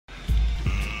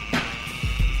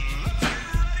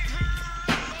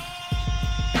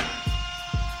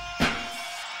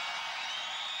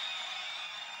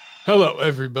Hello,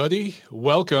 everybody.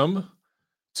 Welcome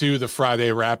to the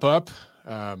Friday wrap-up.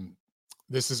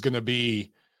 This is going to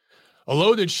be a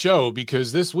loaded show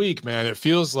because this week, man, it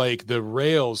feels like the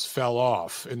rails fell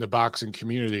off in the boxing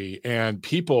community and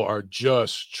people are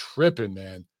just tripping,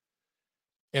 man.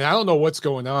 And I don't know what's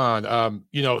going on.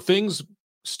 Things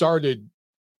started,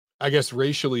 I guess,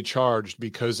 racially charged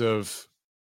because of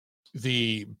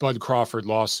the Bud Crawford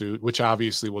lawsuit, which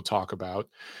obviously we'll talk about.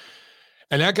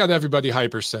 And that got everybody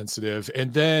hypersensitive.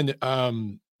 And then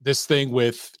this thing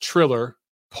with Triller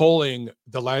polling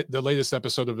the latest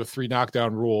episode of the 3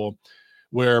 Knockdown Rule,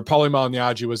 where Paulie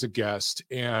Malignaggi was a guest,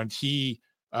 and he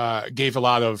gave a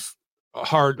lot of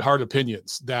hard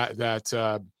opinions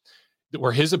that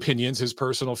were his opinions, his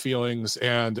personal feelings,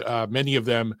 and many of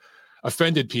them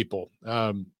offended people.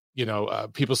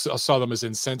 People saw them as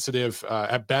insensitive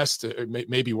at best,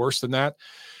 maybe worse than that.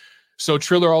 So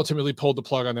Triller ultimately pulled the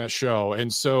plug on that show.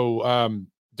 And so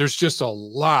there's just a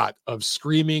lot of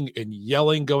screaming and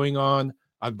yelling going on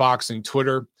boxing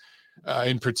Twitter,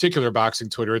 in particular boxing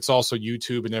Twitter. It's also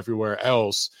YouTube and everywhere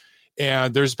else.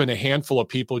 And there's been a handful of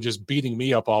people just beating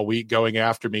me up all week, going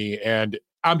after me. And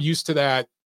I'm used to that.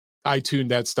 I tuned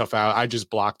that stuff out. I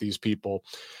just block these people.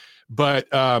 But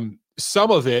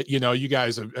some of it, you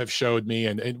guys have showed me,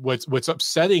 and what's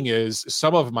upsetting is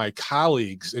some of my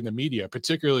colleagues in the media,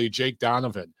 particularly Jake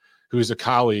Donovan, who's a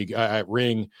colleague at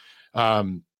Ring, he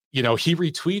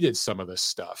retweeted some of this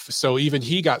stuff. So even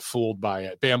he got fooled by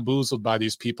it, bamboozled by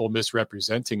these people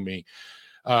misrepresenting me.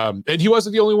 And he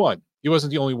wasn't the only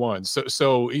one.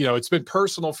 So it's been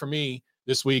personal for me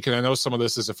this week, and I know some of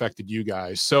this has affected you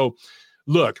guys. So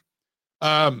look,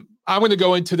 I'm going to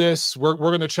go into this. We're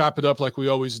going to chop it up like we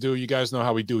always do. You guys know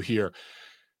how we do here.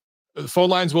 The phone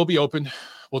lines will be open.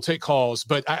 We'll take calls,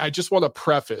 but I just want to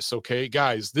preface, okay,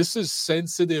 guys, this is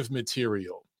sensitive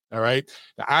material. All right.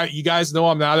 You guys know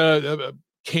I'm not a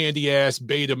candy ass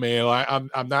beta male.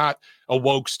 I'm not a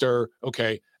wokester.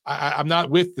 Okay. I'm not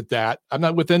with that. I'm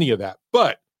not with any of that,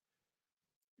 but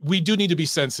we do need to be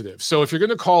sensitive. So if you're going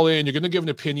to call in, you're going to give an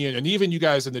opinion, and even you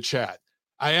guys in the chat,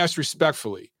 I ask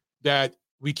respectfully that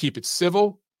we keep it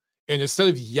civil, and instead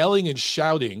of yelling and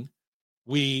shouting,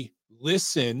 we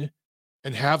listen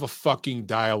and have a fucking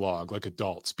dialogue like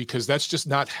adults, because that's just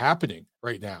not happening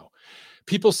right now.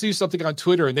 People see something on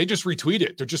Twitter and they just retweet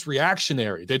it. They're just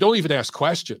reactionary. They don't even ask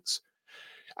questions.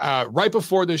 Right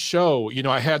before this show,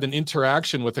 I had an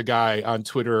interaction with a guy on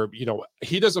Twitter.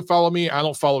 He doesn't follow me. I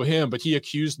don't follow him, but he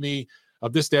accused me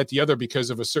of this, that, the other because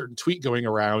of a certain tweet going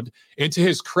around. And to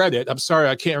his credit, I'm sorry,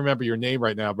 I can't remember your name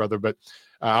right now, brother, but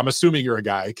I'm assuming you're a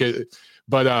guy.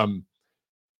 But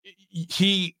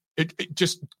he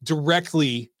just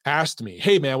directly asked me,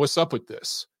 "Hey, man, what's up with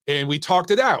this?" And we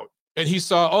talked it out. And he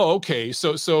saw, oh, okay,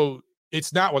 so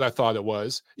it's not what I thought it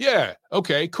was. Yeah,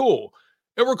 okay, cool.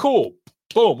 And we're cool.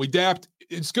 Boom, we dapped.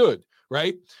 It's good,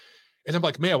 right? And I'm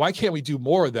like, man, why can't we do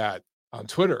more of that on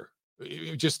Twitter?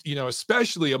 Just,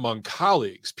 especially among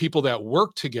colleagues, people that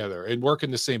work together and work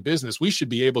in the same business, we should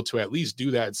be able to at least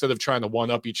do that instead of trying to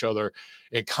one-up each other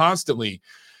and constantly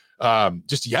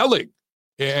just yelling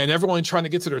and everyone trying to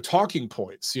get to their talking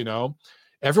points.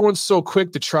 Everyone's so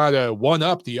quick to try to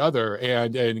one-up the other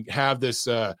and have this,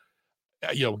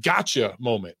 gotcha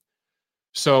moment.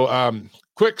 So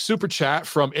quick super chat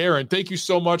from Aaron. Thank you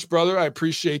so much, brother. I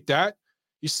appreciate that.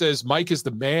 He says, Mike is the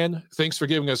man. Thanks for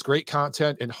giving us great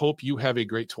content and hope you have a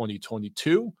great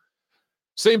 2022.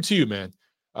 Same to you, man.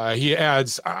 He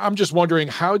adds, I'm just wondering,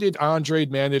 how did Andre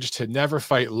manage to never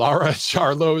fight Lara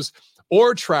Charlos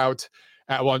or Trout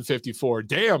at 154?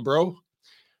 Damn, bro.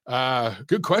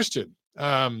 Good question.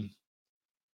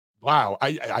 Wow.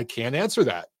 I can't answer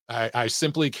that. I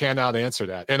simply cannot answer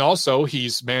that. And also,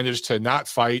 he's managed to not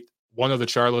fight one of the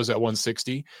Charlos at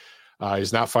 160.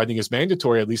 He's not fighting his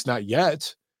mandatory, at least not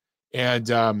yet. And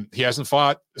he hasn't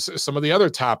fought some of the other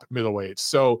top middleweights.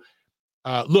 So,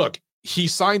 look, he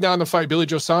signed on to fight Billy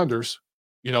Joe Saunders.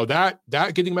 That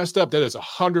getting messed up, that is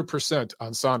 100%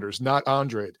 on Saunders, not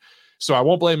Andrade. So I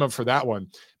won't blame him for that one.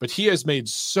 But he has made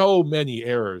so many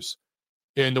errors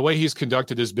in the way he's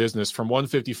conducted his business from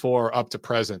 154 up to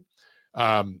present.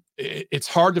 It's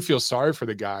hard to feel sorry for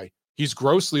the guy. He's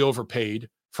grossly overpaid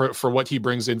for what he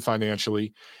brings in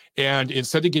financially. And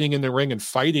instead of getting in the ring and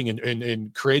fighting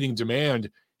and creating demand,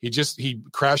 he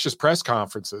crashes press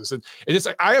conferences. And it's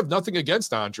like, I have nothing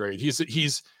against Andre.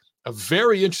 He's a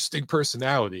very interesting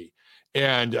personality.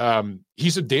 And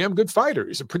he's a damn good fighter.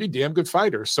 He's a pretty damn good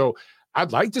fighter. So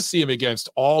I'd like to see him against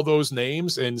all those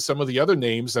names and some of the other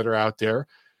names that are out there.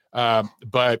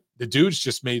 But the dude's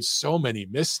just made so many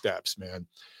missteps, man.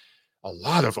 A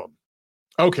lot of them.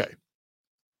 Okay.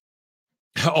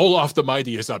 Olaf the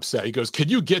Mighty is upset. He goes, "Can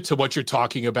you get to what you're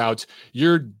talking about?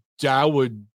 You're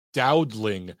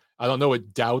dowdling." I don't know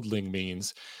what dowdling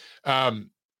means.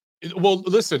 Well,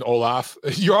 listen, Olaf,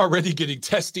 you're already getting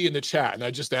testy in the chat, and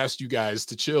I just asked you guys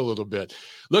to chill a little bit.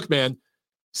 Look, man,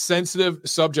 sensitive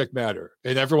subject matter,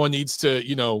 and everyone needs to,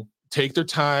 take their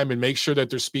time and make sure that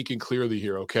they're speaking clearly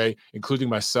here, okay? Including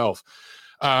myself.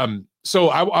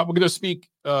 So I'm going to speak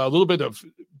a little bit of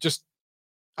just,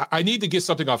 I need to get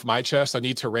something off my chest. I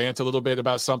need to rant a little bit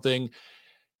about something,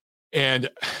 and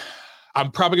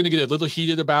I'm probably going to get a little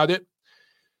heated about it.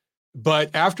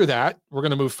 But after that, we're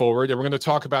going to move forward and we're going to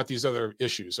talk about these other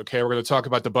issues. Okay. We're going to talk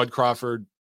about the Bud Crawford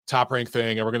Top Rank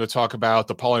thing, and we're going to talk about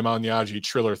the Paulie Malignaggi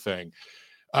Triller thing.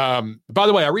 By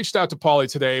the way, I reached out to Paulie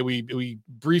today. We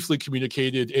briefly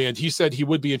communicated, and he said he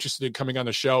would be interested in coming on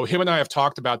the show. Him and I have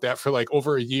talked about that for like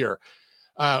over a year.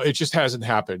 It just hasn't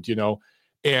happened,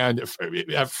 and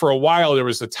for a while, there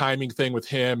was a timing thing with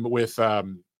him with a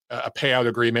payout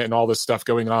agreement and all this stuff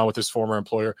going on with his former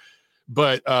employer.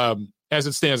 But as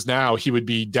it stands now, he would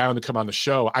be down to come on the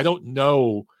show. I don't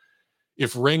know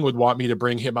if Ring would want me to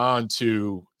bring him on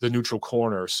to the Neutral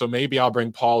Corner. So maybe I'll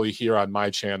bring Paulie here on my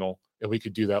channel and we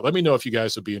could do that. Let me know if you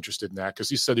guys would be interested in that, because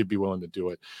he said he'd be willing to do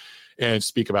it and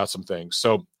speak about some things.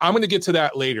 So I'm going to get to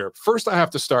that later. First, I have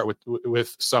to start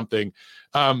with something.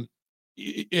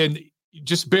 And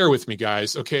just bear with me,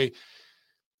 guys, okay?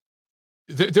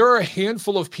 There are a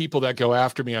handful of people that go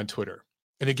after me on Twitter.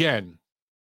 And again,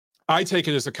 I take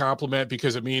it as a compliment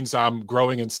because it means I'm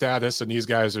growing in status and these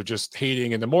guys are just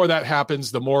hating. And the more that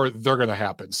happens, the more they're going to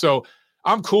happen. So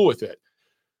I'm cool with it.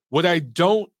 What I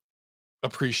don't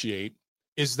appreciate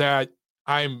is that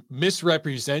I'm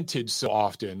misrepresented so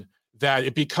often that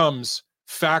it becomes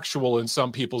factual in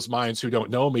some people's minds who don't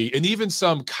know me. And even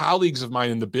some colleagues of mine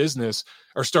in the business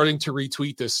are starting to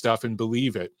retweet this stuff and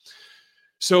believe it.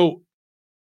 So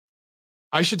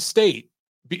I should state,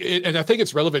 and I think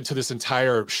it's relevant to this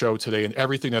entire show today and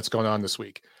everything that's going on this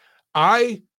week.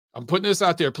 I'm putting this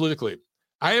out there politically.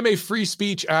 I am a free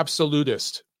speech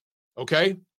absolutist.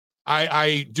 Okay.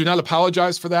 I do not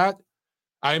apologize for that.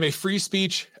 I am a free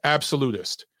speech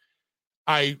absolutist.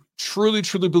 I truly,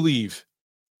 truly believe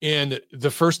in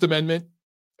the First Amendment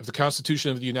of the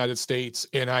Constitution of the United States.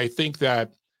 And I think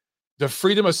that the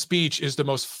freedom of speech is the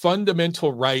most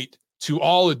fundamental right to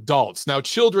all adults. Now,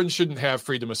 children shouldn't have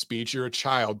freedom of speech. You're a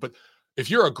child. But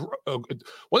if you're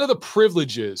one of the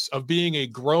privileges of being a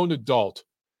grown adult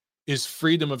is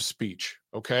freedom of speech,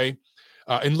 okay?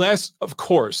 Unless, of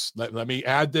course, let me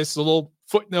add this little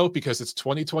footnote because it's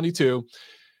 2022.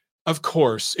 Of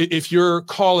course, if you're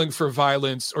calling for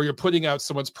violence or you're putting out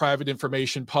someone's private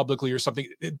information publicly or something,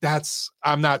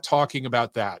 I'm not talking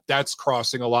about that. That's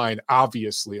crossing a line,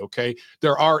 obviously, okay?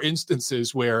 There are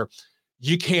instances where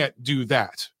you can't do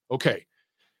that, okay?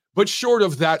 But short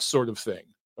of that sort of thing,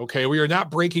 okay, we are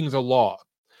not breaking the law.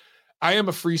 I am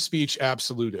a free speech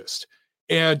absolutist.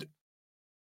 And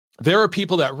there are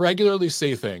people that regularly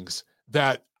say things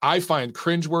that I find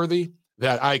cringeworthy,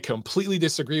 that I completely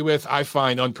disagree with, I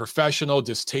find unprofessional,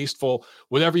 distasteful,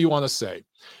 whatever you want to say.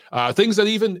 Things that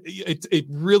even, it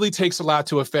really takes a lot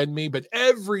to offend me, but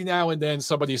every now and then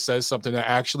somebody says something that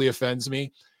actually offends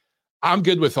me. I'm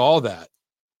good with all that.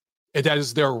 And that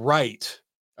is their right,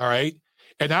 all right?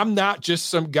 And I'm not just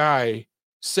some guy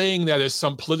saying that as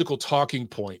some political talking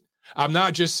point. I'm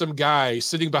not just some guy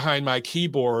sitting behind my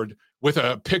keyboard with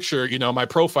a picture, my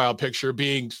profile picture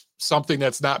being something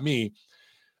that's not me.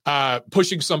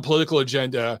 Pushing some political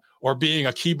agenda or being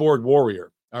a keyboard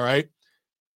warrior, all right?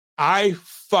 I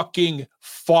fucking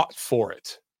fought for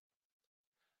it.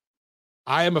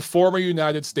 I am a former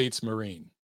United States Marine.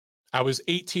 I was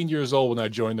 18 years old when I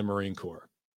joined the Marine Corps.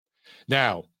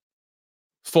 Now,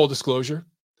 full disclosure,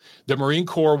 the Marine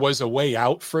Corps was a way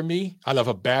out for me out of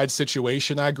a bad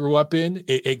situation I grew up in.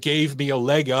 It gave me a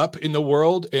leg up in the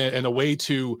world and a way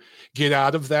to get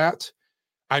out of that.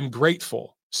 I'm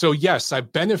grateful. So yes, I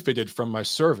benefited from my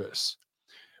service.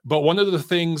 But one of the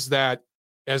things that,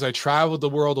 as I traveled the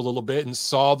world a little bit and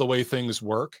saw the way things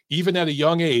work, even at a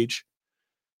young age,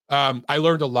 I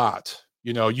learned a lot.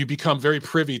 You become very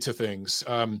privy to things.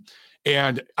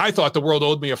 And I thought the world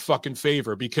owed me a fucking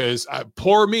favor because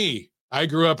poor me, I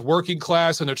grew up working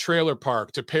class in a trailer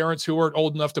park to parents who weren't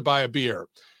old enough to buy a beer.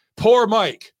 Poor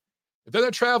Mike. And then I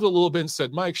traveled a little bit and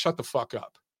said, Mike, shut the fuck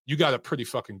up. You got it pretty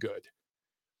fucking good.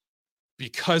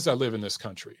 Because I live in this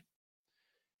country.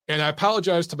 And I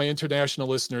apologize to my international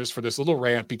listeners for this little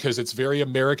rant because it's very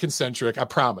American-centric. I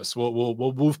promise. We'll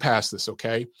move past this,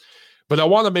 okay? But I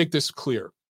want to make this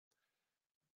clear.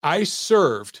 I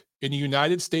served in the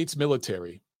United States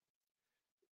military.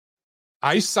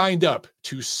 I signed up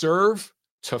to serve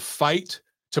to fight,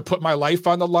 to put my life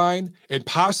on the line, and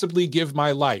possibly give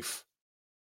my life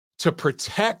to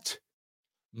protect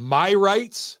my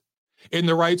rights and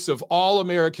the rights of all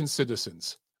American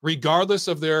citizens, regardless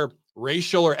of their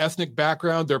racial or ethnic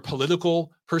background, their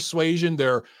political persuasion,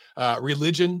 their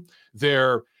religion,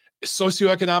 their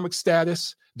socioeconomic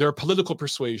status, their political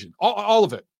persuasion, all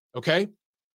of it, okay?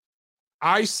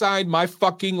 I signed my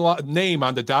fucking name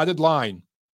on the dotted line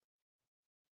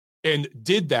and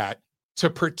did that to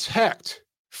protect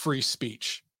free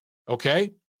speech,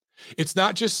 okay? It's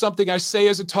not just something I say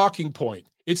as a talking point.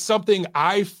 It's something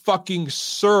I fucking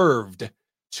served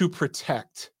to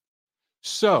protect.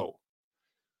 So,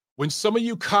 when some of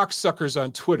you cocksuckers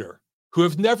on Twitter who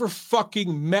have never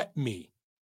fucking met me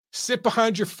sit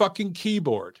behind your fucking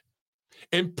keyboard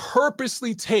and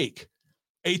purposely take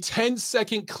a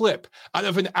 10-second clip out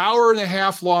of an hour and a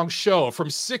half long show from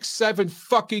 6-7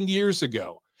 fucking years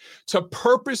ago to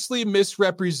purposely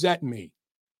misrepresent me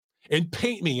and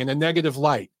paint me in a negative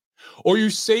light, or you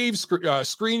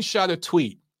screenshot a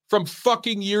tweet from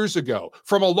fucking years ago,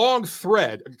 from a long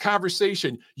thread, a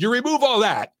conversation, you remove all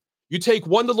that, you take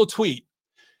one little tweet,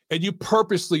 and you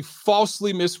purposely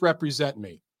falsely misrepresent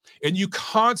me. And you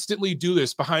constantly do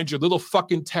this behind your little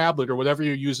fucking tablet or whatever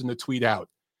you're using to tweet out.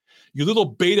 You little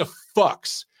beta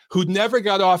fucks who never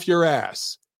got off your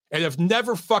ass and have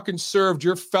never fucking served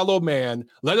your fellow man,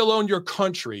 let alone your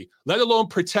country, let alone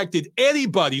protected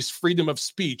anybody's freedom of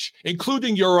speech,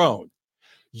 including your own.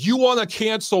 You want to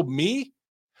cancel me?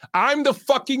 I'm the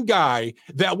fucking guy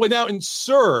that went out and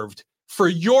served for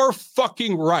your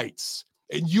fucking rights,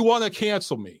 and you want to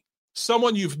cancel me?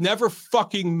 Someone you've never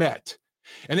fucking met.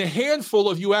 And a handful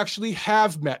of you actually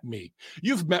have met me.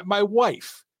 You've met my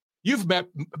wife. You've met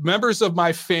members of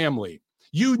my family.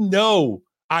 You know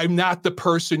I'm not the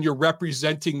person you're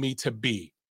representing me to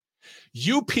be.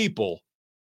 You people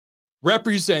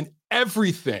represent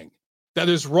everything that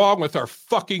is wrong with our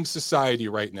fucking society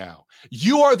right now.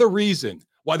 You are the reason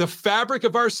why the fabric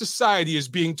of our society is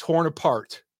being torn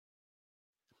apart.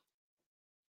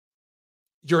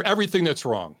 You're everything that's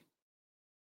wrong.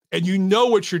 And you know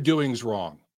what you're doing is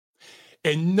wrong.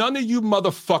 And none of you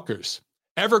motherfuckers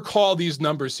ever call these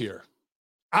numbers here.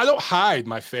 I don't hide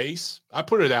my face. I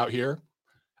put it out here.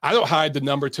 I don't hide the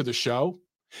number to the show.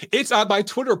 It's on my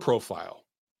Twitter profile,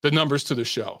 the numbers to the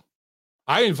show.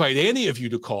 I invite any of you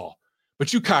to call,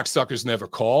 but you cocksuckers never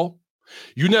call.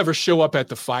 You never show up at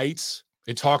the fights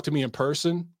and talk to me in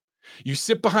person. You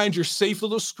sit behind your safe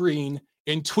little screen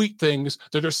and tweet things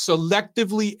that are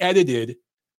selectively edited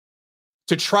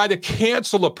to try to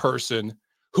cancel a person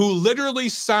who literally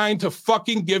signed to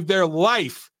fucking give their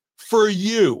life for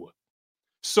you.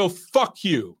 So fuck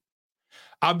you.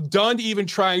 I'm done even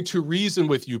trying to reason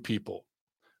with you people.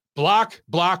 Block,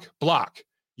 block, block.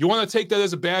 You want to take that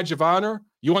as a badge of honor?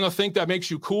 You want to think that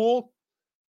makes you cool?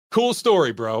 Cool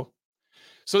story, bro.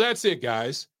 So that's it,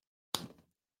 guys.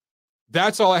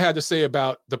 That's all I had to say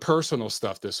about the personal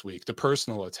stuff this week, the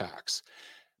personal attacks.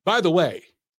 By the way,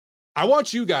 I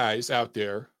want you guys out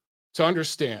there to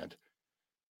understand,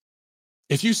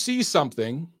 if you see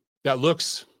something that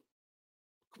looks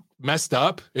messed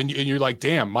up and you're like,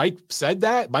 damn, Mike said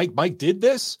that, Mike did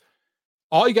this,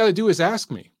 all you got to do is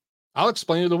ask me. I'll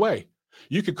explain it away.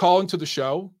 You could call into the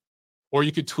show, or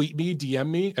you could tweet me, DM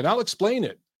me, and I'll explain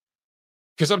it.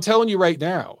 Because I'm telling you right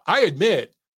now, I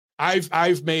admit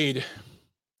I've made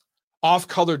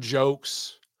off-color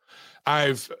jokes.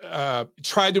 I've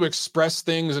tried to express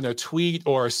things in a tweet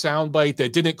or a soundbite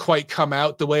that didn't quite come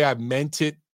out the way I meant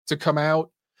it to come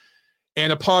out.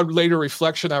 And upon later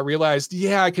reflection, I realized,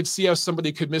 yeah, I could see how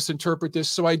somebody could misinterpret this.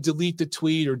 So I delete the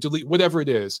tweet or delete whatever it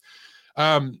is.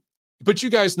 But you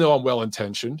guys know I'm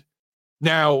well-intentioned.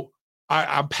 Now,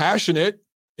 I'm passionate.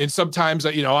 And sometimes,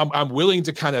 I'm willing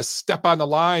to kind of step on the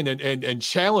line and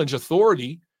challenge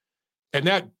authority. And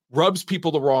that rubs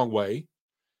people the wrong way.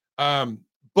 And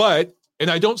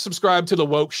I don't subscribe to the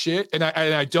woke shit. And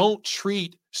I don't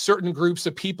treat certain groups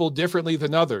of people differently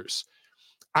than others.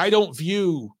 I don't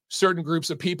view certain groups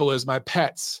of people as my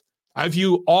pets. I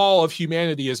view all of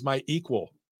humanity as my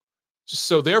equal.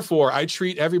 So therefore, I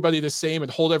treat everybody the same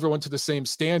and hold everyone to the same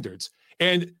standards.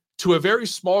 And to a very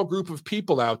small group of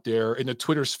people out there in the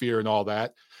Twitter sphere and all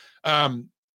that,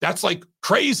 that's like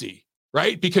crazy,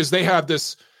 right? Because they have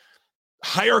this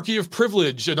hierarchy of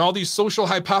privilege and all these social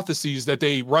hypotheses that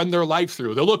they run their life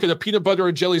through. They'll look at a peanut butter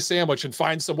and jelly sandwich and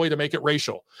find some way to make it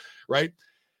racial, right?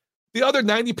 The other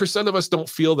 90% of us don't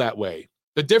feel that way.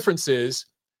 The difference is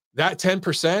that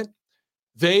 10%,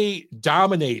 they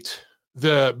dominate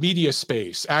the media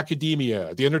space,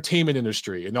 academia, the entertainment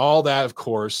industry, and all that, of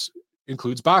course,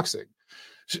 includes boxing.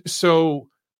 So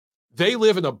they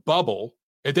live in a bubble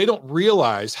and they don't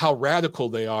realize how radical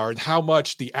they are and how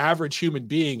much the average human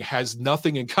being has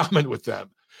nothing in common with them.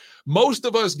 Most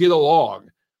of us get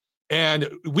along and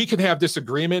we can have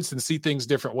disagreements and see things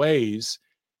different ways.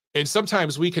 And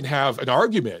sometimes we can have an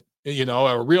argument,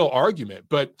 a real argument.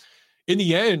 But in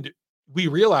the end, we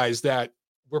realize that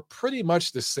we're pretty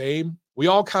much the same. We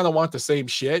all kind of want the same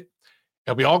shit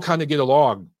and we all kind of get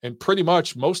along. And pretty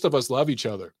much most of us love each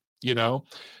other.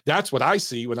 That's what I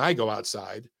see when I go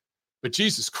outside. But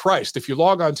Jesus Christ, if you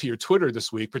log onto your Twitter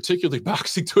this week, particularly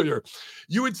boxing Twitter,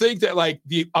 you would think that like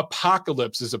the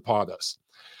apocalypse is upon us.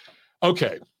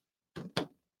 Okay.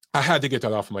 I had to get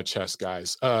that off of my chest,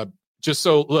 guys. Just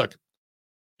so, look,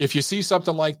 if you see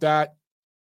something like that,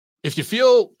 if you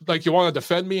feel like you want to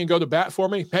defend me and go to bat for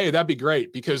me, hey, that'd be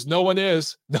great, because no one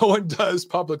does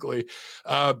publicly.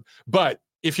 But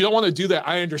if you don't want to do that,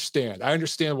 I understand. I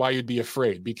understand why you'd be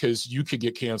afraid, because you could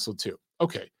get canceled too.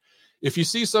 Okay. If you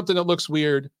see something that looks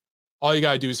weird, all you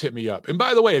got to do is hit me up. And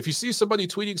by the way, if you see somebody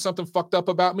tweeting something fucked up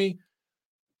about me,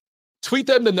 tweet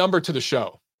them the number to the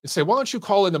show and say, why don't you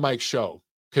call into Mike's show?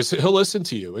 Because he'll listen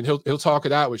to you and he'll talk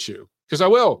it out with you, because I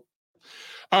will.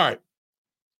 All right.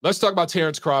 Let's talk about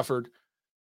Terrence Crawford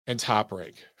and Top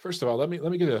Rank. First of all, let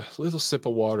me get a little sip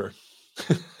of water.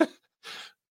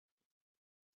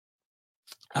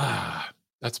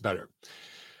 That's better.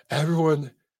 Everyone,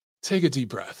 take a deep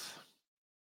breath.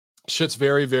 Shit's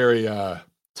very, very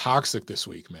toxic this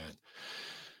week, man.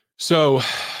 So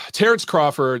Terrence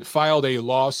Crawford filed a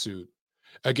lawsuit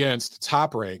against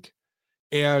Top Rank,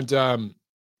 and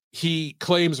he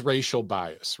claims racial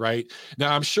bias, right?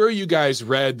 Now, I'm sure you guys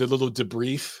read the little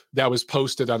debrief that was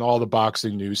posted on all the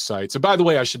boxing news sites. And by the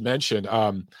way, I should mention,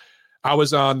 I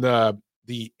was on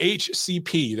the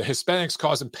HCP, the Hispanics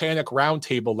Causing Panic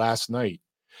Roundtable last night,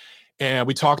 and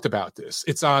we talked about this.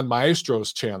 It's on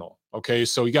Maestro's channel. Okay,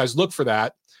 so you guys look for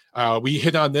that. We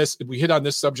hit on this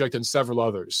subject and several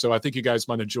others. So I think you guys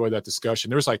might enjoy that discussion.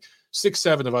 There was like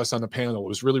 6-7 of us on the panel. It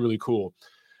was really, really cool.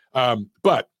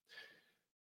 But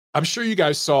I'm sure you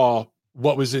guys saw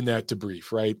what was in that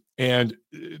debrief, right? And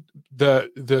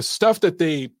the stuff that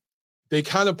they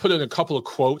kind of put in a couple of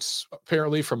quotes,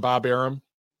 apparently, from Bob Arum,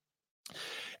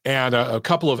 and a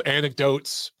couple of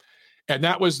anecdotes, and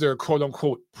that was their quote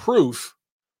unquote proof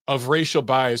of racial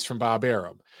bias from Bob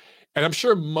Arum. And I'm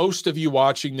sure most of you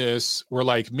watching this were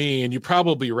like me, and you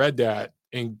probably read that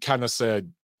and kind of said,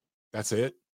 that's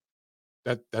it?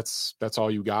 That's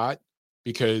all you got?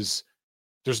 Because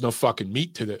there's no fucking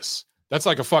meat to this. That's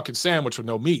like a fucking sandwich with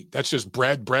no meat. That's just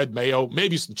bread, mayo,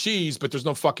 maybe some cheese, but there's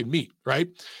no fucking meat, right?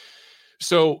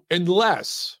 So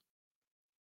unless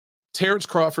Terrence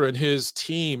Crawford and his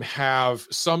team have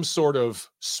some sort of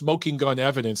smoking gun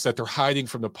evidence that they're hiding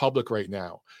from the public right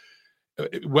now,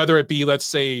 whether it be, let's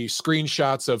say,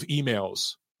 screenshots of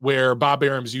emails where Bob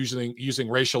Arum's using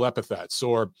racial epithets,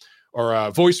 or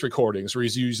voice recordings where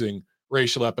he's using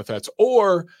racial epithets,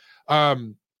 or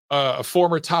a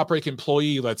former Top Rank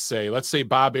employee, let's say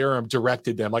Bob Arum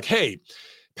directed them, like, hey,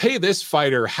 pay this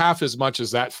fighter half as much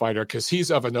as that fighter because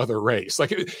he's of another race.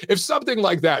 Like, if something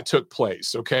like that took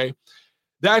place, okay,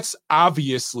 that's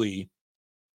obviously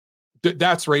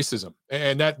that's racism,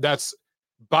 and that's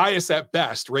bias at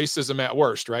best, racism at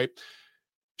worst, right?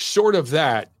 Short of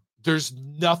that, there's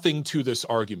nothing to this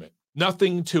argument,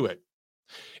 nothing to it.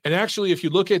 And actually, if you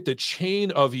look at the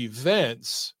chain of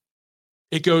events,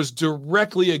 it goes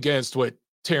directly against what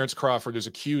Terrence Crawford is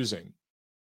accusing.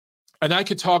 And I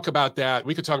could talk about that.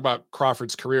 We could talk about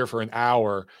Crawford's career for an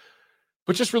hour,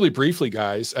 but just really briefly,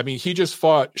 guys. I mean, he just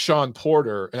fought Sean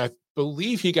Porter, and I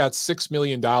believe he got $6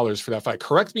 million for that fight.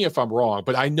 Correct me if I'm wrong,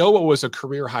 but I know it was a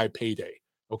career high payday.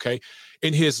 Okay.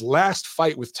 In his last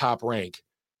fight with Top Rank,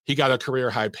 he got a career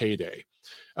high payday.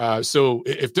 So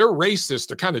if they're racist,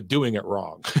 they're kind of doing it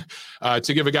wrong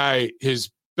to give a guy his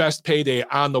best payday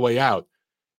on the way out.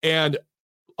 And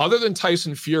other than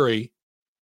Tyson Fury,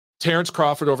 Terrence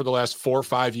Crawford over the last 4 or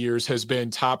 5 years has been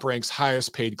Top Rank's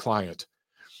highest paid client.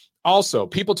 Also,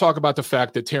 people talk about the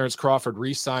fact that Terrence Crawford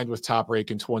re-signed with Top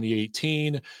Rank in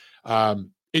 2018.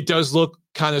 It does look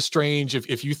kind of strange.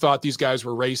 If you thought these guys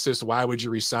were racist, why would you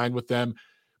re-sign with them?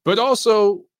 But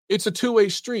also, it's a two-way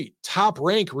street. Top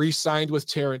Rank re-signed with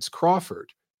Terrence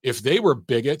Crawford. If they were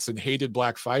bigots and hated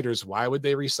black fighters, why would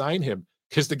they re-sign him?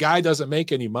 Because the guy doesn't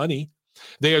make any money.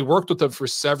 They had worked with him for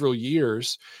several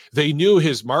years. They knew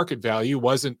his market value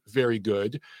wasn't very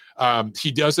good.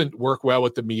 He doesn't work well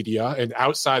with the media. And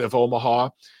outside of Omaha,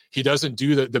 he doesn't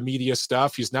do the media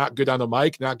stuff. He's not good on the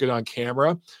mic, not good on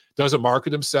camera, doesn't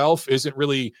market himself, isn't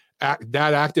really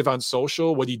that active on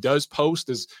social. What he does post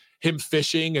is him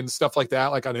fishing and stuff like that,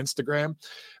 like on Instagram.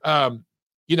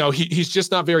 he's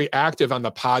just not very active on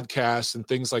the podcasts and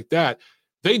things like that.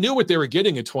 They knew what they were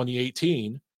getting in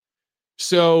 2018.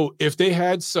 So if they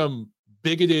had some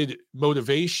bigoted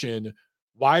motivation,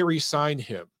 why re-sign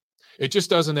him? It just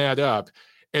doesn't add up.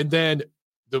 And then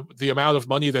the amount of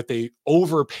money that they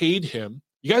overpaid him,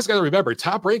 you guys got to remember,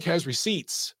 Top Rank has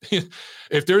receipts.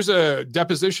 If there's a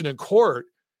deposition in court,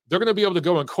 they're going to be able to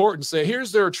go in court and say,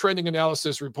 here's their trending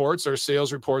analysis reports, our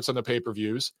sales reports on the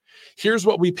pay-per-views. Here's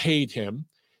what we paid him.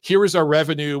 Here is our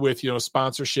revenue with,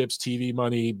 sponsorships, TV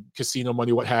money, casino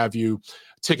money, what have you,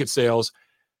 ticket sales.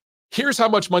 Here's how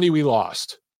much money we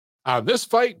lost on this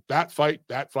fight, that fight,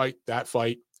 that fight, that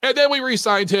fight. And then we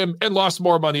re-signed him and lost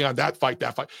more money on that fight,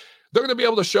 that fight. They're going to be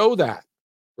able to show that,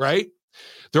 right?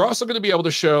 They're also going to be able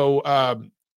to show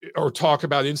or talk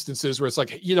about instances where it's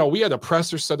like, we had a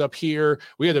presser set up here.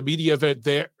 We had a media event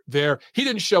there. He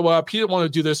didn't show up. He didn't want to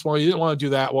do this one. He didn't want to do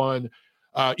that one.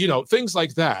 Things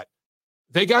like that.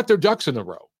 They got their ducks in a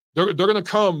row. They're going to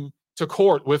come to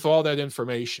court with all that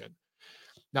information.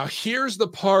 Now, here's the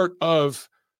part of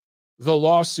the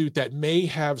lawsuit that may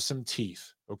have some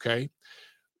teeth, okay?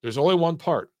 There's only one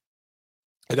part,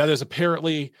 and that is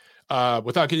apparently,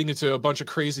 without getting into a bunch of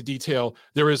crazy detail,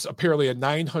 there is apparently a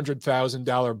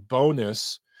 $900,000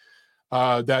 bonus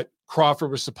that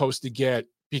Crawford was supposed to get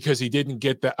because he didn't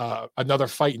get another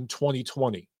fight in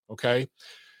 2020, okay?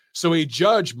 So a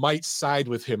judge might side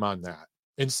with him on that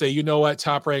and say, you know what,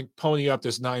 Top Rank, pony up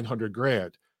this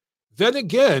 $900,000. Then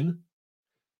again,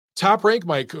 Top Rank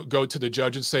might go to the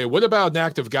judge and say, what about an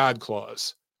act of God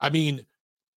clause? I mean,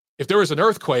 if there was an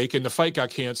earthquake and the fight got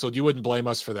canceled, you wouldn't blame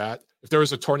us for that. If there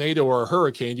was a tornado or a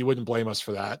hurricane, you wouldn't blame us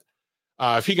for that.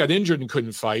 If he got injured and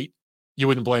couldn't fight, you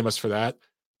wouldn't blame us for that.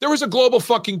 There was a global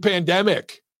fucking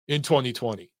pandemic in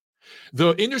 2020.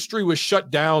 The industry was shut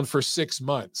down for 6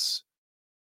 months.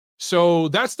 So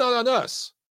that's not on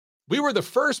us. We were the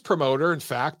first promoter, in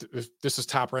fact, if this is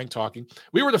Top Rank talking,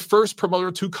 we were the first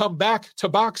promoter to come back to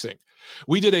boxing.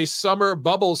 We did a summer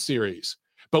bubble series,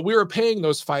 but we were paying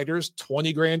those fighters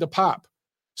 $20,000 a pop.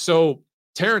 So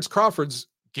Terrence Crawford's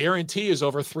guarantee is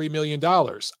over $3 million.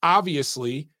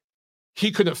 Obviously, he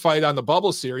couldn't fight on the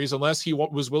bubble series unless he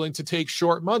was willing to take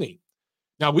short money.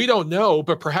 Now, we don't know,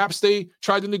 but perhaps they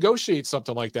tried to negotiate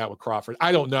something like that with Crawford.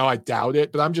 I don't know. I doubt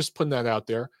it, but I'm just putting that out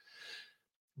there.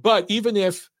 But even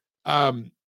if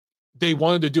they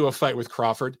wanted to do a fight with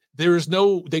Crawford,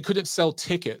 they couldn't sell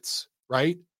tickets,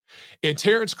 right? And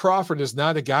Terrence Crawford is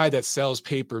not a guy that sells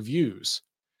pay-per-views.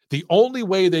 The only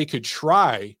way they could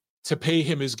try to pay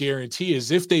him his guarantee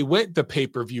is if they went the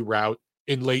pay-per-view route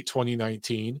in late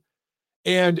 2019.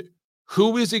 And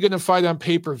who is he going to fight on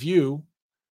pay-per-view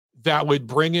that would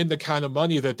bring in the kind of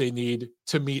money that they need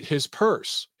to meet his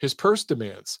purse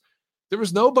demands? There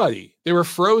was nobody. They were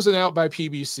frozen out by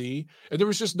PBC, and there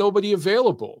was just nobody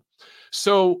available.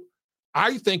 So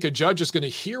I think a judge is going to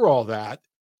hear all that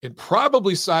and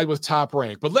probably side with Top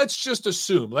Rank. But let's just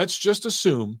assume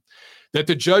that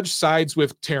the judge sides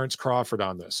with Terrence Crawford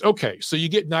on this. Okay, so you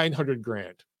get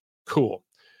 $900,000. Cool.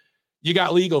 You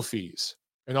got legal fees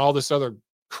and all this other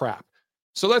crap.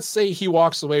 So let's say he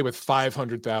walks away with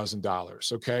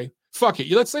 $500,000, okay? Fuck it.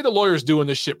 Let's say the lawyer's doing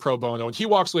this shit pro bono and he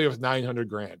walks away with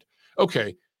 $900,000.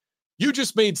 Okay, you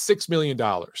just made $6 million,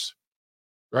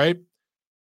 right?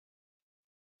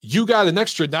 You got an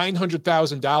extra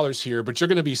 $900,000 here, but you're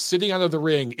going to be sitting out of the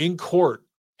ring in court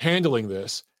handling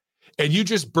this, and you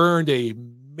just burned a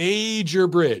major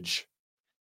bridge.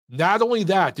 Not only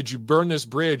that, did you burn this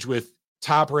bridge with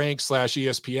Top Rank /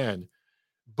 ESPN,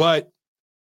 but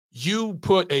you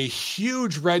put a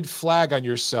huge red flag on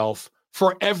yourself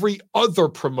for every other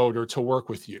promoter to work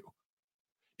with you.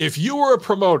 If you were a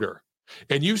promoter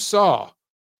and you saw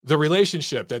the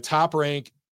relationship that Top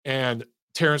Rank and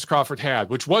Terrence Crawford had,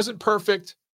 which wasn't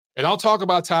perfect, and I'll talk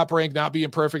about Top Rank not being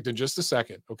perfect in just a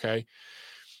second, okay?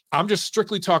 I'm just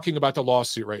strictly talking about the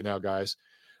lawsuit right now, guys.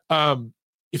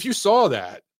 If you saw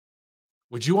that,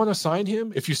 would you want to sign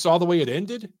him? If you saw the way it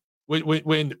ended,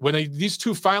 when these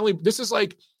two finally, this is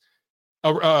like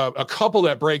a couple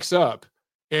that breaks up,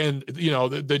 and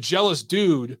the jealous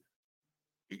dude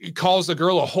calls the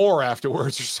girl a whore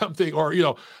afterwards or something,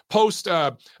 or post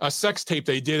a sex tape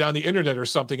they did on the internet or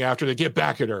something after to get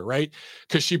back at her, right?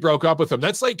 Because she broke up with him.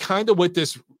 That's like kind of what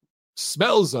this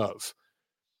smells of.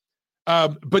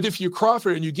 But if you're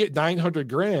Crawford and you get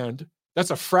 $900,000,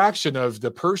 that's a fraction of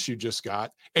the purse you just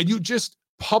got, and you just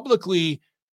publicly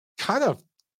kind of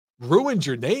ruined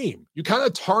your name. You kind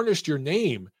of tarnished your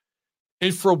name.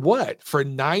 And for what? For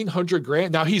 $900,000?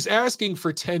 Now he's asking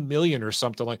for $10 million or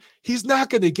something like. He's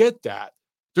not going to get that.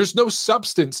 There's no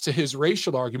substance to his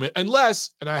racial argument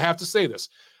unless, and I have to say this,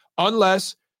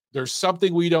 unless There's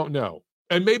something we don't know.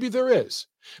 And maybe there is.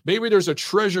 Maybe there's a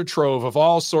treasure trove of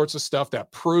all sorts of stuff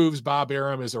that proves Bob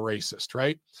Arum is a racist,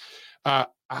 right?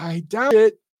 I doubt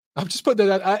it. I'm just putting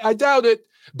that out. I doubt it,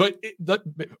 but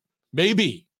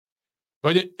maybe.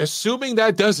 But assuming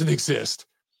that doesn't exist,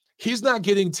 he's not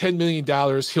getting $10 million.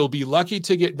 He'll be lucky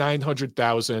to get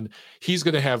 $900,000. He's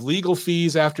going to have legal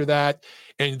fees after that.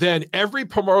 And then every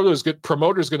promoter is going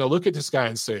to look at this guy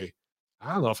and say,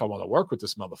 I don't know if I want to work with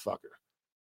this motherfucker,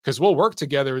 because we'll work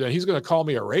together. And then he's going to call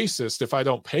me a racist if I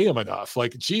don't pay him enough.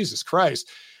 Like, Jesus Christ.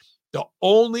 The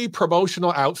only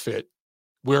promotional outfit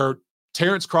where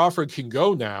Terrence Crawford can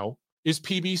go now is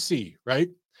PBC, right?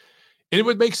 And it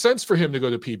would make sense for him to go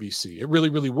to PBC. It really,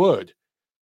 really would.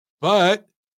 But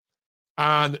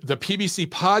on the PBC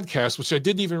podcast, which I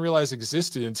didn't even realize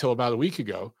existed until about a week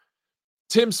ago,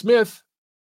 Tim Smith,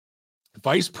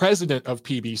 vice president of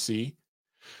PBC,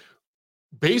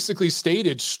 basically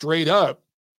stated straight up,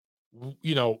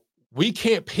 we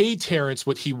can't pay Terrence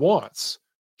what he wants.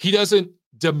 He doesn't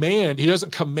command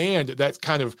that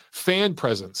kind of fan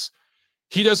presence.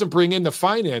 He doesn't bring in the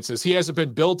finances. He hasn't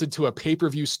been built into a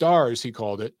pay-per-view star, as he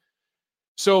called it.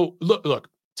 So look,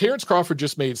 Terrence Crawford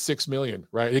just made $6 million,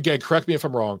 right? Again, correct me if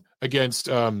I'm wrong, against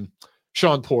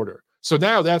Sean Porter. So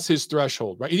now that's his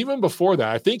threshold, right? And even before that,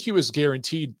 I think he was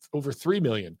guaranteed over $3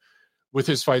 million with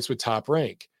his fights with Top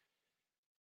Rank.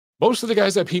 Most of the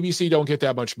guys at PBC don't get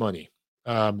that much money.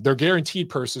 Their guaranteed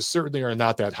purses certainly are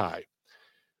not that high.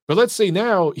 But let's say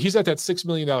now he's at that $6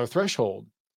 million threshold.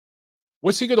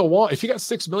 What's he going to want? If he got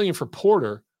 $6 million for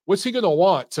Porter, what's he going to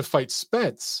want to fight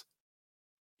Spence?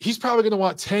 He's probably going to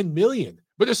want $10 million.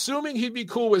 But assuming he'd be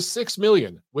cool with $6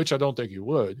 million, which I don't think he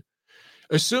would,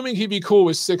 assuming he'd be cool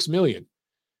with $6 million,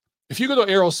 if you go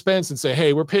to Errol Spence and say,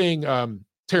 hey, we're paying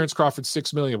Terrence Crawford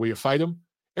 $6 million, will you fight him?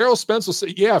 Errol Spence will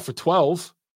say, yeah, for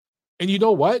 12. And you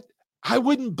know what? I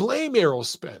wouldn't blame Errol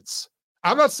Spence.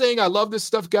 I'm not saying I love this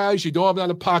stuff, guys. You know I'm not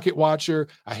a pocket watcher.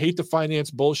 I hate the finance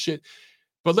bullshit.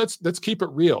 But let's keep it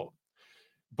real.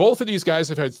 Both of these guys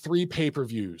have had 3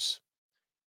 pay-per-views.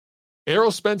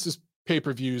 Errol Spence's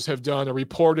pay-per-views have done a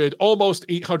reported almost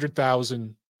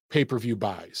 800,000 pay-per-view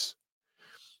buys.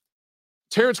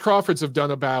 Terrence Crawford's have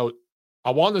done about, I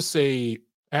want to say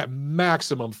at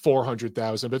maximum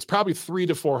 400,000, but it's probably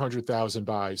 300,000 to 400,000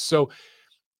 buys. So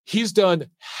he's done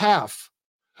half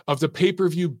of the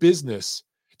pay-per-view business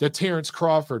that Errol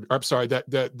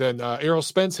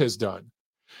Spence has done.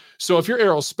 So if you're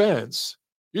Errol Spence,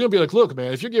 you're going to be like, look,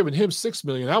 man, if you're giving him $6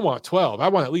 million, I want 12. I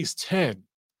want at least 10.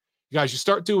 You guys, you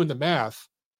start doing the math.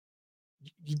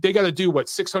 They got to do,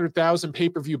 600,000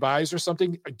 pay-per-view buys or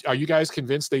something? Are you guys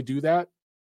convinced they do that?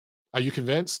 Are you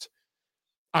convinced?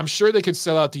 I'm sure they could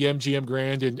sell out the MGM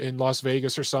Grand in Las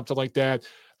Vegas or something like that.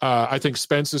 I think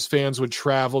Spence's fans would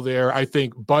travel there. I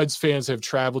think Bud's fans have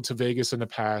traveled to Vegas in the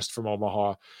past from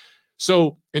Omaha.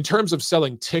 So in terms of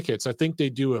selling tickets, I think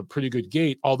they do a pretty good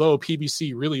gate, although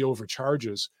PBC really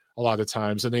overcharges a lot of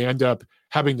times, and they end up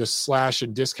having to slash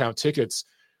and discount tickets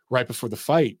right before the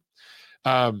fight.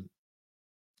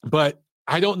 But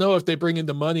I don't know if they bring in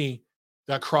the money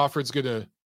that Crawford's going to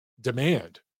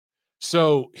demand.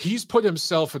 So he's put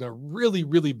himself in a really,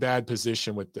 really bad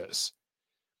position with this.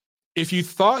 If you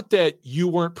thought that you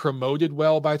weren't promoted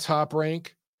well by Top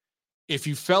Rank, if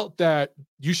you felt that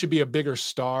you should be a bigger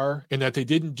star and that they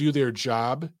didn't do their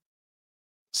job,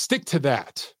 stick to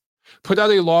that. Put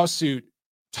out a lawsuit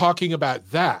talking about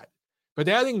that. But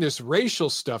adding this racial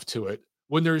stuff to it,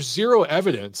 when there's zero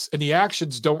evidence and the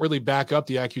actions don't really back up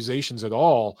the accusations at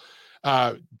all,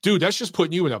 dude, that's just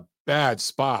putting you in a bad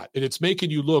spot. And it's making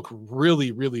you look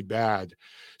really, really bad.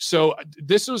 So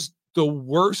this was the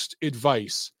worst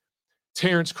advice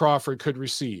Terrence Crawford could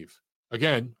receive.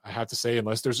 Again, I have to say,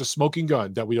 unless there's a smoking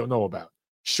gun that we don't know about.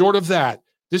 Short of that,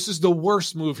 this is the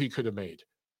worst move he could have made.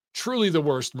 Truly the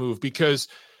worst move, because,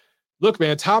 look,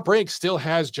 man, Top Rank still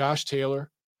has Josh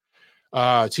Taylor,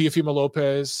 Teofimo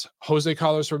Lopez, Jose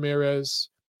Carlos Ramirez,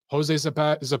 Jose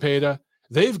Zepeda.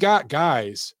 They've got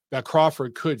guys that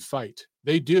Crawford could fight.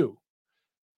 They do.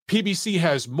 PBC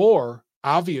has more,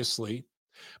 obviously,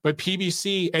 but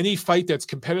PBC, any fight that's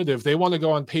competitive, they want to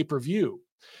go on pay-per-view.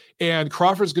 And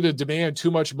Crawford's going to demand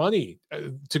too much money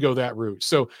to go that route.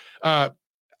 So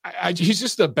he's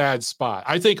just a bad spot.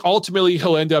 I think ultimately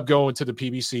he'll end up going to the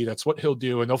PBC. That's what he'll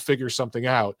do, and they'll figure something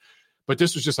out. But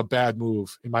this was just a bad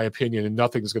move, in my opinion, and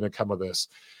nothing's going to come of this.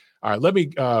 All right, let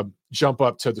me jump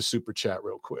up to the super chat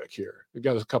real quick here. We've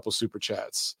got a couple super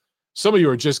chats. Some of you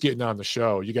are just getting on the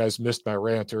show. You guys missed my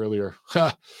rant earlier.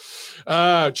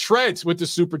 Trent with the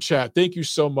super chat. Thank you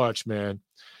so much, man.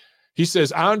 He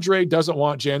says Andre doesn't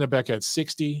want Janibek at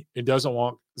 60 and doesn't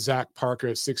want Zach Parker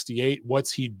at 68.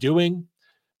 What's he doing?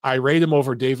 I rate him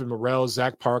over David Morrell.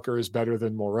 Zach Parker is better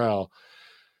than Morrell.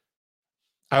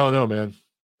 I don't know, man.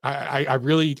 I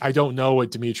really don't know what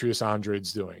Demetrius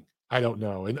Andrade's doing. I don't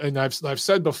know. And I've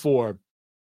said before,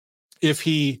 if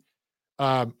he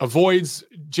avoids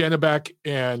Janibek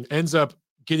and ends up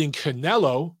getting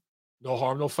Canelo, no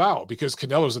harm, no foul, because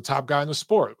Canelo's the top guy in the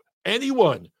sport.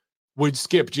 Anyone would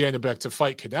skip Janibek to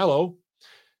fight Canelo.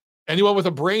 Anyone with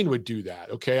a brain would do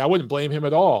that, okay? I wouldn't blame him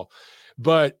at all.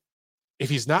 But if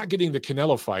he's not getting the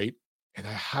Canelo fight, and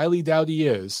I highly doubt he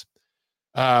is,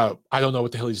 I don't know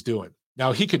what the hell he's doing.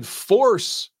 Now, he can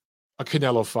force a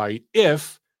Canelo fight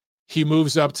if he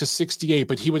moves up to 68,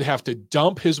 but he would have to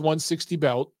dump his 160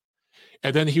 belt,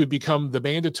 and then he would become the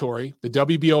mandatory. The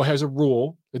WBO has a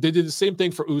rule that they did the same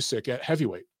thing for Usyk at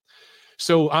heavyweight.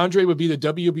 So Andre would be the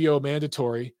WBO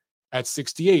mandatory at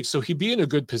 68. So he'd be in a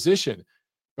good position.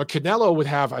 But Canelo would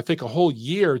have, I think, a whole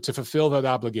year to fulfill that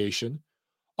obligation.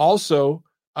 Also,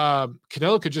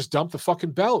 Canelo could just dump the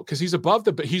fucking belt because he's above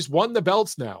he's won the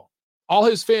belts now. All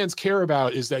his fans care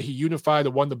about is that he unified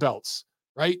and won the belts,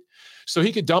 right? So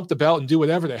he could dump the belt and do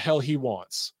whatever the hell he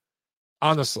wants,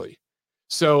 honestly.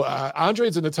 So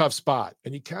Andre's in a tough spot,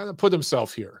 and he kind of put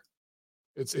himself here.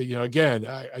 It's, again,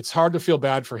 it's hard to feel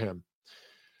bad for him.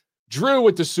 Drew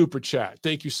with the super chat.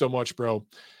 Thank you so much, bro.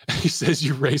 He says,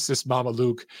 you racist Mama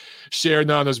Luke, share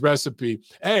Nana's recipe.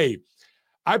 Hey,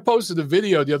 I posted a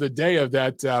video the other day of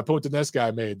that Pontaness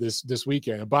guy made this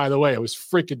weekend. And by the way, it was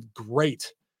freaking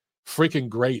great. Freaking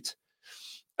great.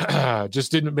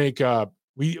 Just didn't make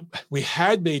we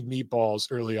had made meatballs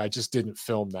earlier. I just didn't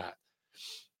film that.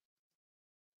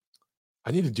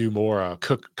 I need to do more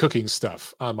cooking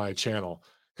stuff on my channel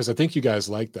because I think you guys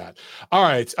like that. All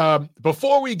right.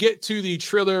 Before we get to the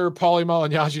Triller, Paulie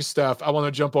Malignaggi stuff, I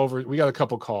want to jump over. We got a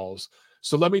couple calls.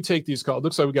 So let me take these calls.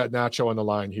 Looks like we got Nacho on the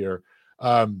line here.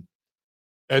 And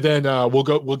then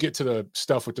we'll get to the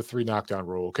stuff with the 3 knockdown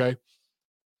rule, okay?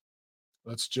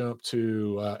 Let's jump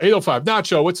to 805.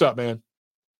 Nacho, what's up, man?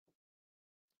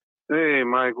 Hey,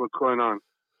 Mike, what's going on?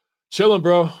 Chilling,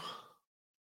 bro.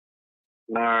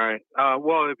 All right.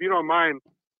 Well, if you don't mind,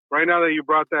 right now that you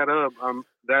brought that up,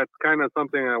 that's kind of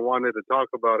something I wanted to talk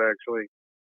about, actually.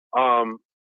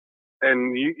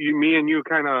 And me and you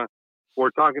kind of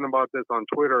were talking about this on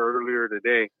Twitter earlier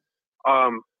today.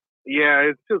 Yeah,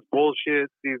 it's just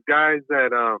bullshit. These guys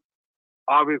that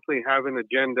obviously have an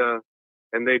agenda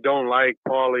and they don't like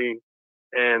Paulie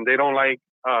and they don't like,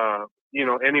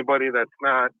 anybody that's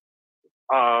not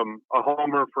a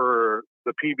homer for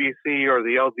the PBC or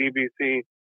the LDBC.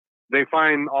 They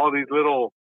find all these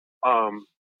little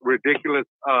ridiculous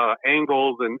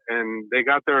angles and they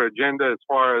got their agenda as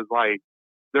far as like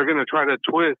they're going to try to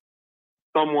twist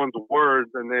someone's words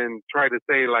and then try to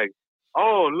say like,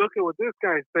 oh, look at what this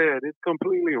guy said. It's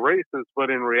completely racist. But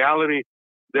in reality,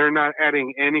 they're not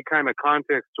adding any kind of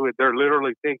context to it. They're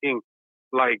literally taking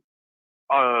like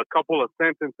a couple of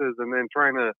sentences and then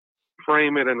trying to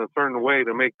frame it in a certain way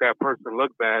to make that person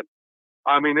look bad.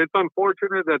 I mean, it's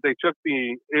unfortunate that they took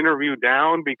the interview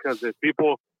down because if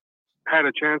people had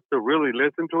a chance to really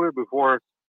listen to it before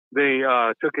they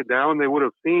took it down, they would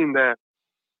have seen that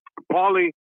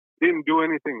Paulie didn't do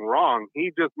anything wrong.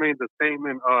 He just made the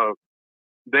statement of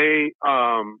they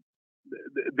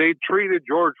treated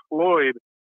George Floyd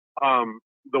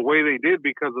the way they did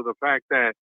because of the fact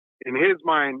that in his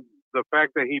mind, the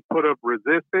fact that he put up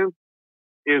resistance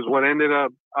is what ended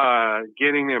up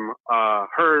getting him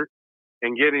hurt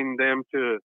and getting them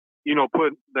to,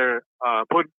 put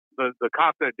the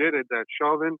cop that did it, that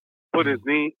Chauvin, put his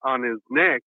knee on his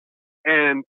neck.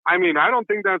 And I mean, I don't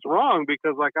think that's wrong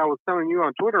because like I was telling you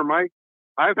on Twitter, Mike,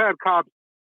 I've had cops,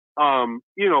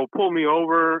 pull me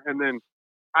over and then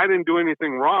I didn't do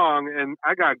anything wrong and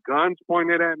I got guns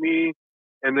pointed at me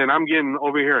and then I'm getting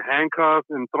over here handcuffed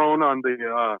and thrown on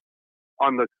the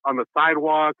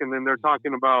sidewalk and then they're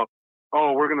talking about,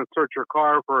 oh, we're going to search your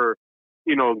car for,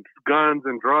 guns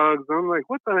and drugs. And I'm like,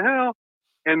 what the hell?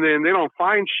 And then they don't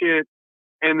find shit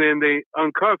and then they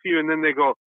uncuff you and then they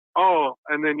go, oh,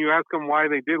 and then you ask them why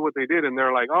they did what they did and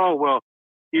they're like, oh, well,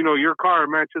 your car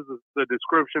matches the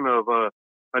description of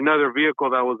another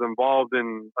vehicle that was involved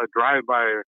in a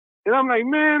drive-by. And I'm like,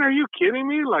 man, are you kidding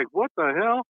me? Like, what the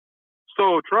hell?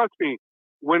 So trust me,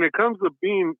 when it comes to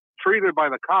being treated by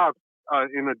the cops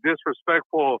in a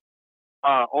disrespectful,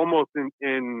 almost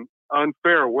in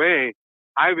unfair way,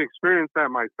 I've experienced that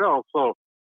myself. So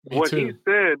what he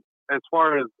said as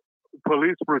far as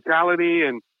police brutality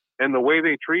and the way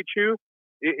they treat you,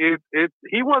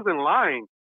 he wasn't lying.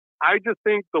 I just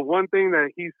think the one thing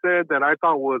that he said that I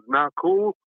thought was not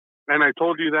cool, and I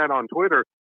told you that on Twitter,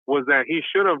 was that he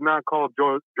should have not called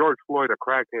George Floyd a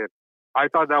crackhead. I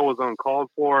thought that was uncalled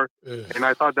for, and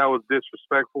I thought that was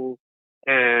disrespectful,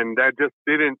 and that just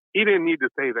he didn't need to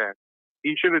say that.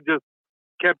 He should have just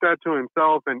kept that to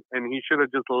himself, and he should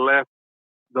have just left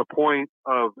the point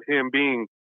of him being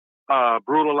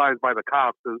brutalized by the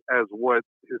cops as what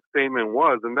his statement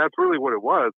was. And that's really what it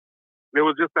was. It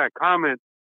was just that comment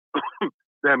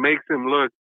that makes him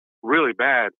look really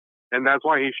bad. And that's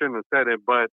why he shouldn't have said it.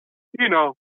 But, you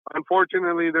know,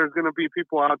 unfortunately, there's going to be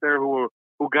people out there who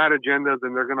got agendas,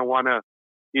 and they're going to want to,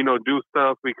 you know, do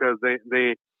stuff because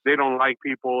they don't like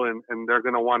people, and they're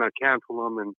going to want to cancel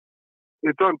them. And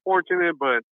it's unfortunate,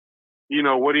 but, you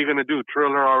know, what are you going to do?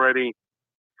 Triller already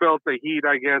felt the heat,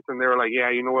 I guess, and they were like, yeah,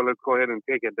 you know what, let's go ahead and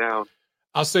take it down.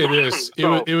 I'll say this.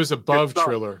 It was above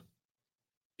Triller.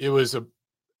 It was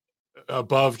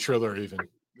above Triller even.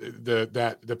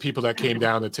 The people that came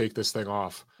down to take this thing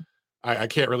off. I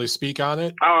can't really speak on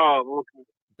it. Oh, okay.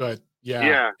 But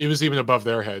yeah, it was even above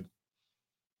their head.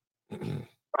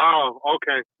 Oh,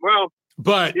 okay. Well,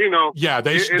 but you know, yeah,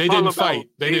 they didn't fight.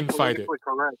 They didn't fight it.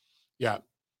 Correct. Yeah.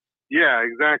 Yeah,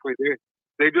 exactly.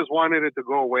 They just wanted it to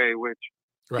go away, which,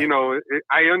 right. You know,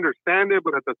 I understand it,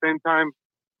 but at the same time,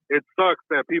 it sucks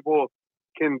that people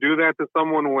can do that to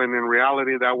someone when in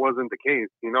reality that wasn't the case,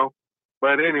 you know?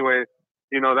 But anyway,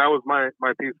 you know, that was my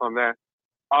piece on that.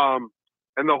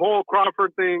 And the whole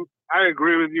Crawford thing, I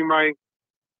agree with you, Mike.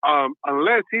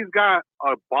 Unless he's got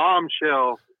a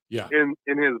bombshell in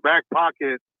his back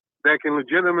pocket that can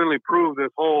legitimately prove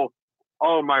this whole,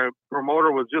 oh, my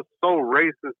promoter was just so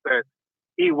racist that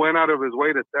he went out of his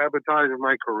way to sabotage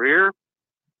my career.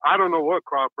 I don't know what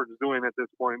Crawford's doing at this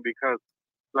point, because,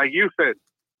 like you said,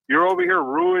 you're over here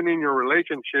ruining your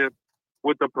relationship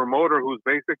with the promoter who's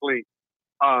basically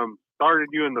started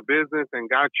you in the business and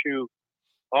got you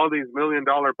all these $1 million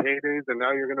paydays, and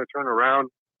now you're going to turn around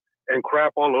and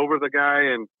crap all over the guy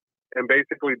and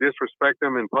basically disrespect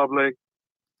him in public.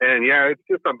 And yeah, it's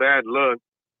just a bad look.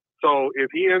 So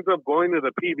if he ends up going to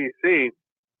the PBC,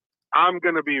 I'm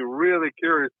going to be really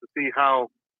curious to see how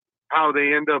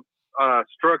they end up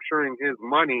structuring his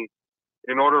money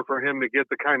in order for him to get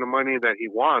the kind of money that he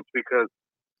wants. Because,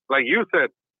 like you said,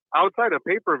 outside of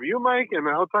pay-per-view, Mike, and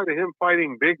outside of him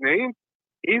fighting big names,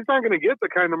 he's not going to get the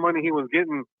kind of money he was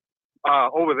getting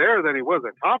over there that he was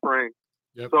at Top Rank.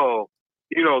 Yep. So,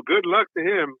 you know, good luck to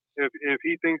him if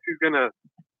he thinks he's gonna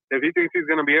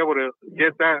be able to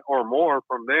get that or more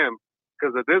from them.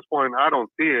 Because at this point, I don't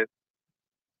see it.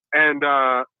 And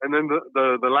then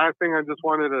the last thing I just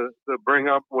wanted to bring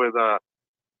up with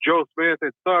Joe Smith,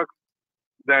 it sucks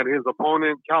that his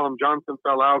opponent Callum Johnson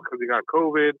fell out because he got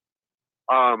COVID.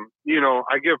 You know,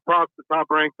 I give props to Top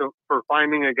Rank for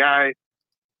finding a guy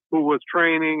who was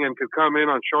training and could come in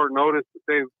on short notice to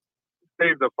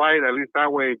save the fight. At least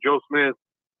that way, Joe Smith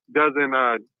doesn't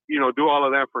you know, do all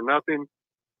of that for nothing.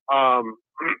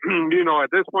 You know, at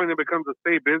this point, it becomes a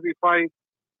stay busy fight.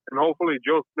 And hopefully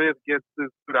Joe Smith gets this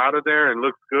dude out of there and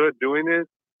looks good doing it.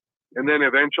 And then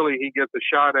eventually he gets a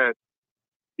shot at,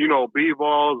 you know,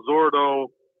 Bivol, Zordo,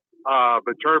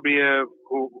 Beterbiev,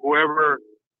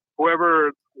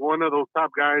 whoever one of those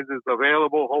top guys is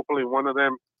available. Hopefully one of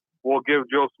them will give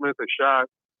Joe Smith a shot,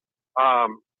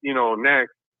 you know,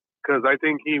 next. Because I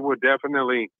think he would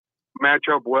definitely match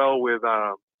up well with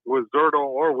Zordo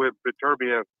or with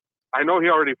Beterbiev. I know he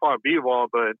already fought Bivol,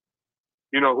 but,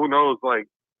 you know, who knows, like,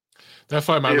 that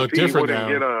fight might look different now.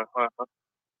 It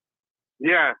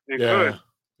could.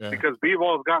 Yeah. Because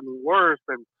Bivol's gotten worse,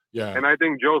 and I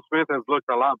think Joe Smith has looked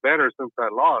a lot better since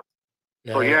that loss.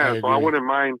 Yeah, so I wouldn't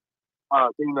mind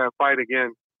seeing that fight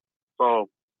again. So,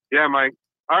 yeah, Mike.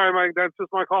 All right, Mike, that's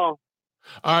just my call.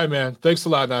 All right, man. Thanks a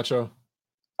lot, Nacho.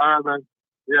 All right, man.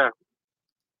 Yeah.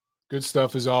 Good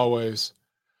stuff as always.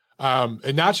 And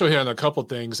Nacho hit on a couple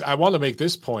things. I want to make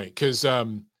this point because I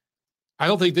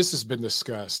don't think this has been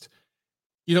discussed.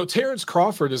 You know, Terrence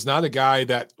Crawford is not a guy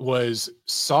that was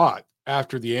sought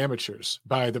after the amateurs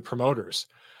by the promoters.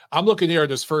 I'm looking here at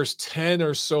his first 10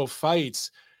 or so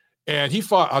fights, and he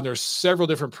fought under several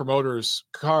different promoters'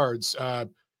 cards.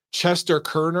 Chester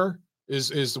Kerner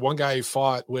is the one guy he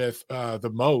fought with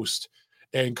the most,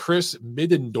 and Chris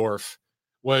Middendorf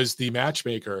was the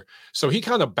matchmaker. So he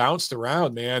kind of bounced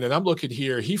around, man. And I'm looking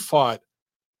here. He fought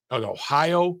in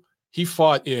Ohio. He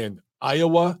fought in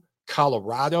Iowa,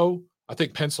 Colorado, I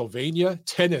think Pennsylvania,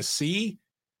 Tennessee.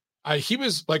 He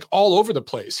was like all over the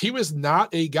place. He was not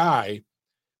a guy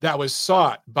that was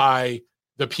sought by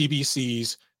the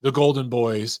PBCs, the Golden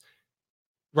Boys,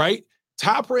 right?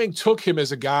 Top Rank took him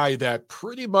as a guy that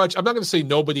pretty much, I'm not going to say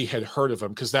nobody had heard of him,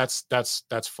 because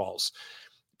that's false.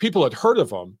 People had heard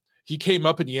of him. He came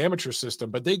up in the amateur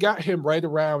system, but they got him right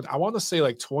around, I want to say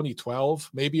like 2012,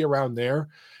 maybe around there.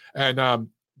 And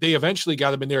they eventually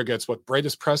got him in there against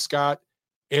Bradis Prescott,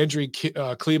 Andrei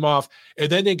Klimov, and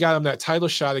then they got him that title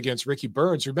shot against Ricky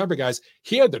Burns. Remember, guys,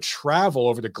 he had to travel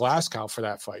over to Glasgow for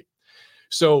that fight.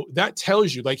 So that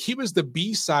tells you, like, he was the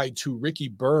B-side to Ricky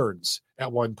Burns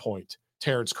at one point,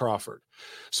 Terrence Crawford.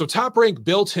 So Top Rank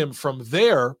built him from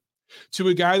there to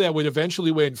a guy that would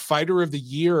eventually win Fighter of the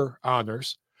Year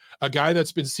honors, a guy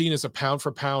that's been seen as a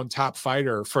pound-for-pound top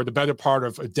fighter for the better part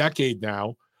of a decade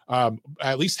now,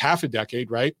 at least half a decade,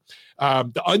 right?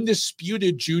 The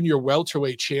undisputed junior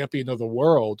welterweight champion of the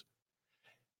world,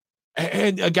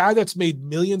 and a guy that's made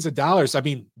millions of dollars. I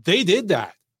mean, they did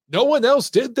that. No one else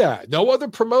did that. No other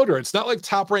promoter. It's not like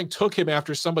Top Rank took him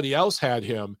after somebody else had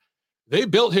him. They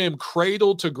built him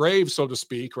cradle to grave, so to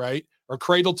speak, right? Or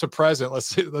cradle to present. Let's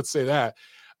say that.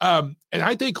 And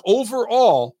I think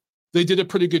overall, they did a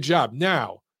pretty good job.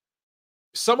 Now,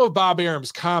 some of Bob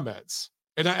Arum's comments,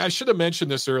 and I should have mentioned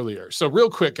this earlier. So real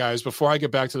quick, guys, before I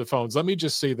get back to the phones, let me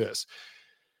just say this.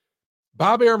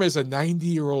 Bob Arum is a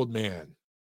 90-year-old man.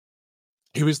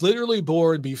 He was literally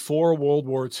born before World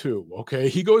War II, okay?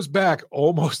 He goes back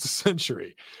almost a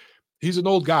century. He's an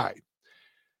old guy.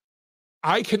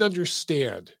 I can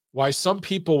understand why some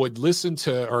people would listen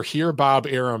to or hear Bob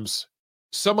Arum's,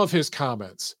 some of his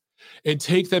comments, and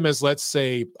take them as, let's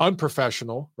say,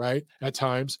 unprofessional, right? At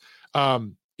times,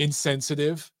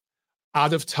 insensitive,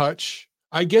 out of touch.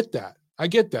 I get that,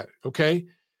 okay?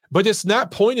 But it's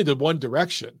not pointed in one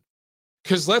direction.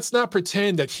 Because let's not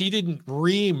pretend that he didn't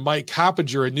ream Mike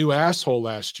Coppinger a new asshole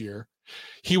last year.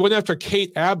 He went after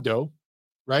Kate Abdo,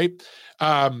 right?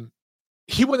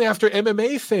 He went after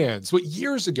MMA fans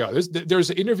years ago. There's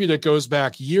an interview that goes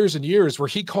back years and years where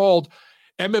he called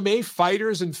MMA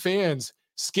fighters and fans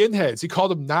skinheads. He called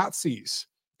them Nazis.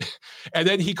 And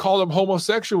then he called them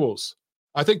homosexuals.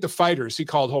 I think the fighters he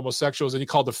called homosexuals, and he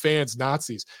called the fans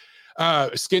Nazis,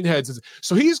 skinheads.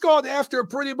 So he's gone after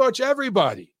pretty much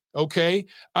everybody. Okay.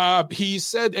 He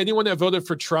said anyone that voted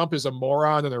for Trump is a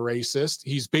moron and a racist.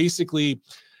 He's basically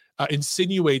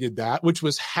insinuated that, which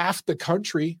was half the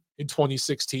country in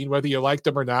 2016, whether you liked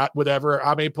them or not, whatever.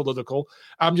 I'm apolitical.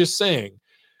 I'm just saying.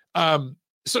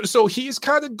 So he's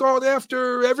kind of gone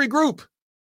after every group,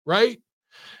 right?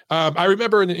 I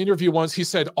remember in an interview once, he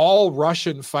said all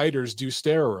Russian fighters do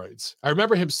steroids. I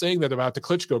remember him saying that about the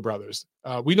Klitschko brothers.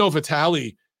 We know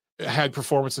Vitaly had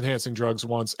performance-enhancing drugs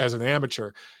once as an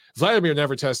amateur. Vladimir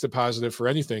never tested positive for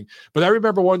anything. But I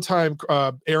remember one time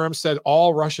Arum said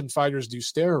all Russian fighters do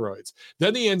steroids.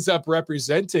 Then he ends up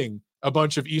representing a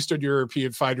bunch of Eastern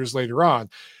European fighters later on.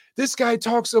 This guy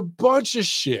talks a bunch of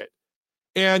shit.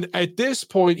 And at this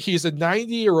point, he's a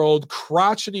 90-year-old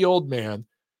crotchety old man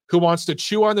who wants to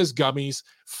chew on his gummies,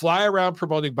 fly around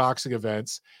promoting boxing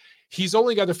events. He's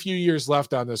only got a few years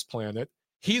left on this planet.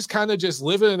 He's kind of just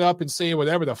living it up and saying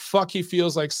whatever the fuck he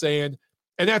feels like saying.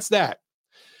 And that's that.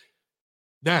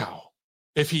 Now,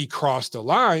 if he crossed a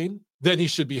line, then he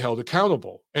should be held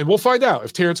accountable. And we'll find out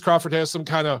if Terrence Crawford has some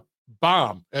kind of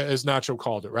bomb, as Nacho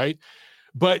called it, right?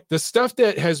 But the stuff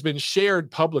that has been shared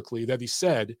publicly that he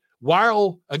said,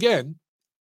 while, again,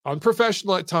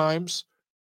 unprofessional at times,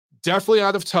 definitely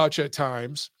out of touch at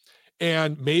times,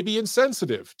 and maybe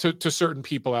insensitive to certain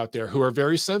people out there who are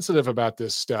very sensitive about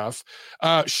this stuff.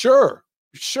 Sure,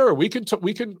 we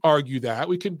can argue that.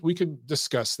 We can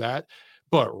discuss that.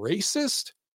 But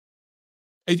racist?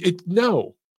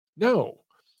 No.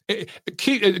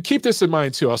 Keep this in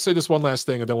mind too. I'll say this one last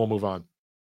thing and then we'll move on.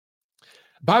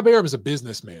 Bob Arum is a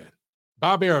businessman.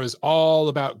 Bob Arum is all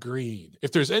about green.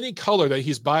 If there's any color that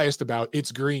he's biased about,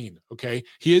 it's green, okay?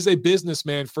 He is a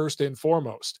businessman first and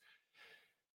foremost.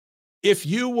 If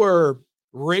you were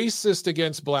racist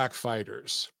against black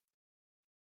fighters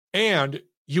and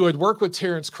you had worked with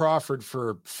Terrence Crawford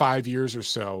for 5 years or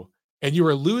so, and you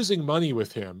were losing money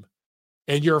with him,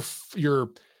 and your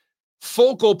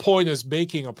focal point is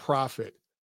making a profit,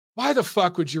 why the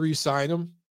fuck would you re-sign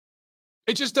him?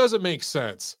 It just doesn't make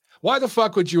sense. Why the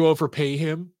fuck would you overpay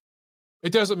him?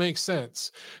 It doesn't make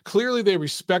sense. Clearly, they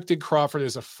respected Crawford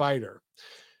as a fighter.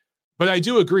 But I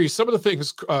do agree. Some of the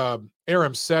things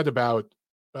Arum said about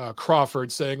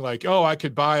Crawford, saying like, oh, I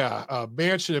could buy a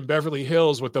mansion in Beverly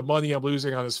Hills with the money I'm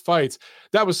losing on his fights,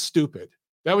 that was stupid.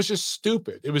 That was just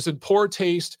stupid. It was in poor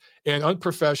taste and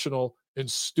unprofessional and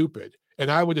stupid. And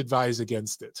I would advise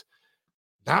against it.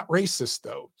 Not racist,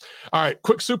 though. All right,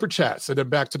 quick super chats and then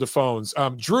back to the phones.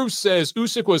 Drew says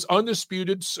Usyk was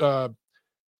undisputed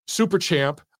super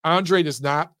champ. Andre does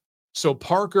not So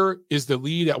Parker is the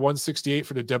lead at 168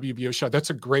 for the WBO shot. That's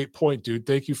a great point, dude.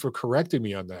 Thank you for correcting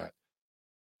me on that.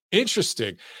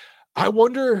 Interesting. I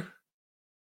wonder.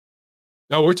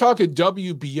 Now we're talking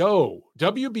WBO.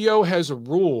 WBO has a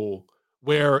rule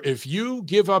where if you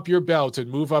give up your belt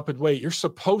and move up in weight, you're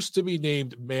supposed to be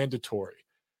named mandatory.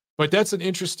 But that's an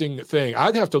interesting thing.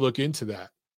 I'd have to look into that.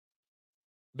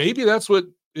 Maybe that's what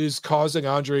is causing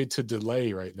Andre to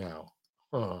delay right now.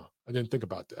 I didn't think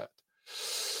about that.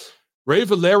 Ray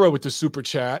Valero with the super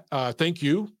chat. Thank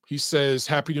you. He says,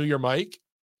 Happy New Year, Mike.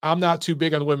 I'm not too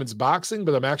big on women's boxing,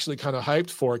 but I'm actually kind of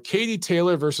hyped for Katie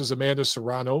Taylor versus Amanda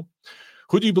Serrano.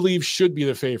 Who do you believe should be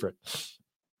the favorite?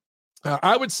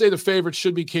 I would say the favorite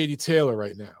should be Katie Taylor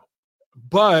right now,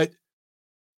 but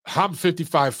I'm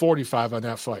 55-45 on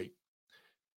that fight.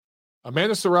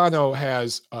 Amanda Serrano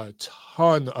has a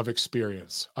ton of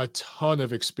experience,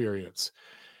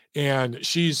 and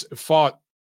she's fought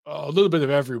a little bit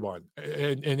of everyone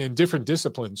and in different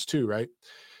disciplines too, right?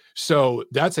 So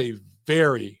that's a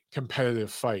very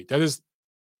competitive fight. That is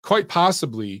quite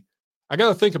possibly, I got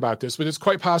to think about this, but it's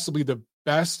quite possibly the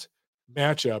best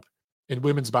matchup in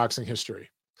women's boxing history.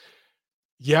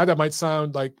 Yeah, that might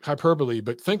sound like hyperbole,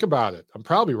 but think about it. I'm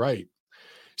probably right.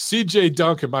 CJ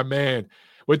Duncan, my man,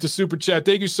 with the super chat.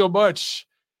 Thank you so much.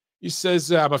 He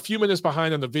says, I'm a few minutes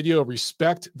behind on the video.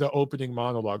 Respect the opening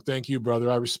monologue. Thank you,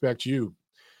 brother. I respect you.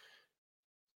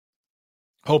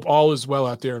 Hope all is well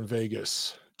out there in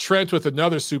Vegas. Trent with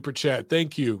another super chat.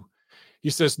 Thank you. He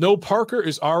says, no, Parker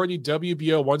is already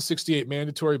WBO 168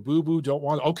 mandatory. Boo-boo, don't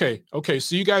want. Okay.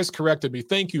 So you guys corrected me.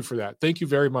 Thank you for that. Thank you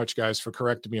very much, guys, for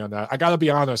correcting me on that. I got to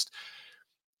be honest.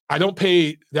 I don't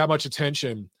pay that much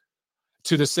attention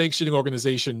to the sanctioning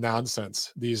organization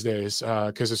nonsense these days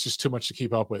because it's just too much to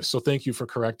keep up with. So thank you for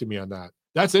correcting me on that.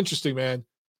 That's interesting, man.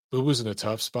 Boo-boo's in a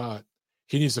tough spot.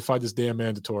 He needs to fight this damn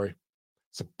mandatory.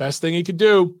 It's the best thing he could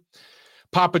do.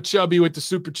 Papa Chubby with the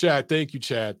super chat. Thank you,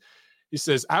 Chad. He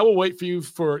says, I will wait for you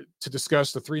to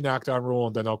discuss the 3 knockdown rule,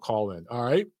 and then I'll call in. All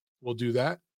right, we'll do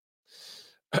that.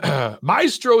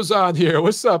 Maestro's on here.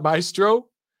 What's up, Maestro?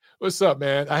 What's up,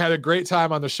 man? I had a great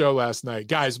time on the show last night.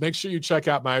 Guys, make sure you check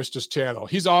out Maestro's channel.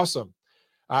 He's awesome.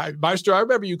 Maestro, I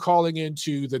remember you calling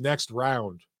into the Next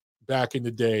Round back in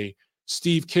the day,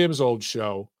 Steve Kim's old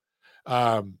show.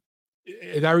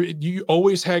 You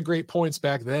always had great points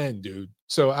back then, dude.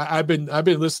 So I've been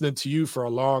listening to you for a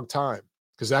long time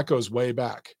because that goes way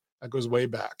back.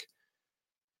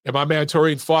 And my man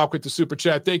Taurine Falk with the super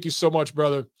chat. Thank you so much,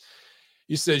 brother.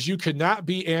 He says, you cannot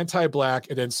be anti-black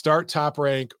and then start Top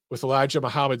Rank with Elijah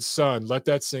Muhammad's son. Let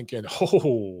that sink in.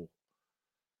 Oh,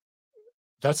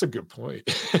 that's a good point.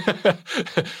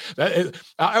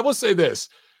 I will say this.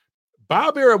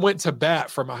 Bob Arum went to bat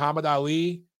for Muhammad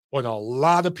Ali when a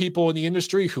lot of people in the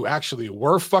industry who actually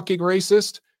were fucking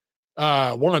racist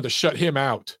wanted to shut him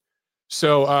out.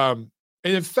 So,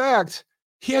 and in fact,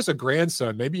 he has a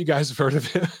grandson. Maybe you guys have heard of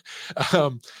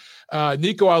him.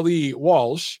 Nico Ali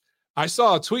Walsh. I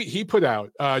saw a tweet he put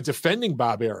out defending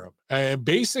Bob Arum. And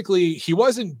basically, he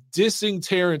wasn't dissing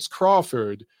Terrence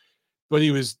Crawford, but he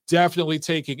was definitely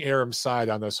taking Arum's side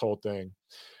on this whole thing.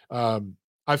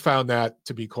 I found that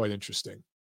to be quite interesting.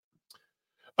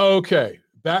 Okay,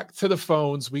 back to the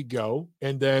phones we go.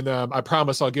 And then I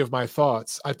promise I'll give my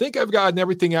thoughts. I think I've gotten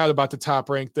everything out about the Top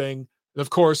Rank thing. And of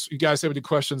course, you guys have any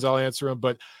questions, I'll answer them.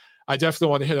 But I definitely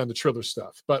want to hit on the Triller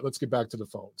stuff. But let's get back to the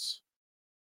phones.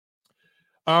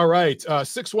 All right,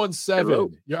 617.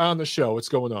 Hello. You're on the show. What's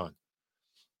going on?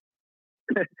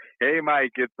 Hey,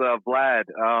 Mike. It's Vlad,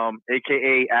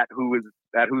 aka at Who's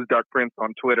Dark Prince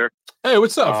on Twitter. Hey,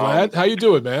 what's up, Vlad? How you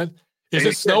doing, man? Is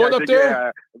it snowing up there?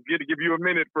 Yeah, I'm going to give you a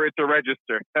minute for it to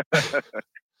register.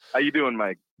 How you doing,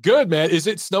 Mike? Good, man. Is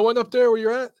it snowing up there where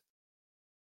you're at?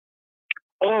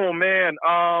 Oh man,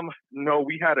 no,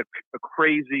 we had a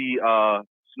crazy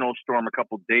snowstorm a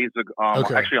couple days ago.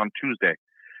 Actually on Tuesday.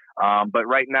 But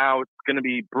right now it's going to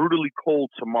be brutally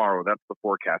cold tomorrow. That's the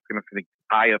forecast. Going to be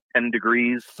high of 10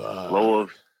 degrees, low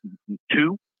of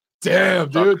 2. Damn,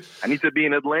 dude. I need to be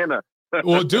in Atlanta.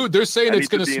 Well, dude, they're saying it's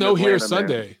going to snow here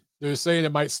Sunday. Man. They're saying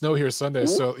it might snow here Sunday. Ooh.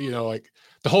 So, like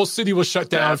the whole city will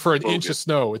shut down for an inch of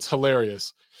snow. It's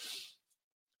hilarious.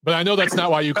 But I know that's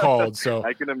not why you called. So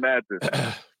I can imagine.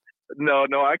 No,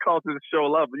 I called to show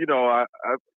love. I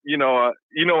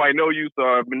know you, so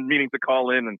I've been meaning to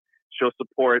call in and show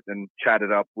support and chat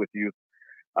it up with you.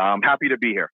 Happy to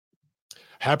be here.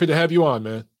 Happy to have you on,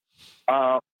 man.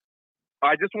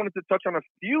 I just wanted to touch on a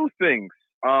few things.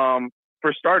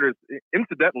 For starters,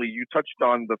 incidentally, you touched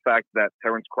on the fact that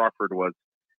Terrence Crawford was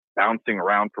bouncing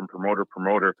around from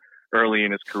promoter early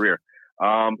in his career.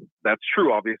 That's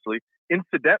true, obviously.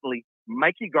 Incidentally,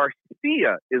 Mikey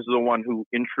Garcia is the one who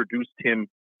introduced him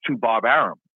to Bob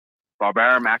Arum. Bob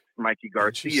Arum asked Mikey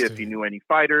Garcia if he knew any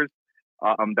fighters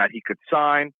that he could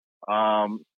sign.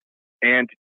 And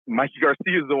Mikey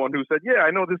Garcia is the one who said, yeah,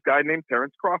 I know this guy named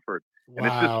Terrence Crawford. Wow. And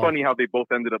it's just funny how they both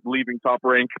ended up leaving Top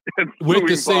Rank. With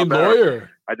the same lawyer.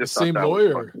 I just the same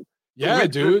lawyer. Yeah,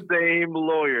 with dude. The same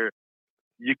lawyer.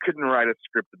 You couldn't write a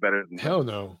script better than Hell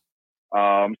no.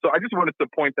 So I just wanted to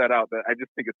point that out, that I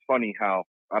just think it's funny how,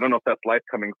 I don't know if that's life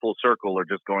coming full circle or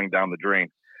just going down the drain.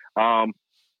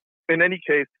 In any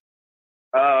case,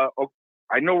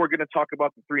 I know we're going to talk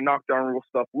about the 3 knockdown rule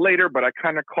stuff later, but I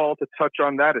kind of called to touch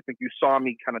on that. I think you saw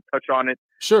me kind of touch on it.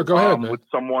 Sure, go ahead, man. With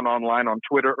someone online on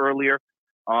Twitter earlier.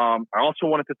 I also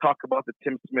wanted to talk about the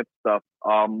Tim Smith stuff.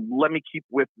 Let me keep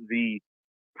with the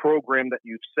program that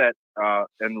you set,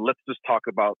 and let's just talk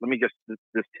about, let me get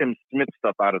this Tim Smith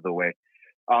stuff out of the way.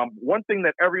 One thing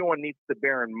that everyone needs to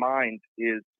bear in mind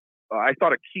is, I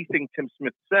thought a key thing Tim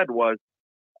Smith said was,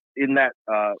 in that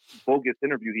bogus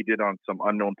interview he did on some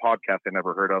unknown podcast I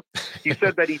never heard of, he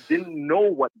said that he didn't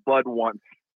know what Bud wants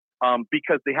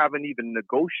because they haven't even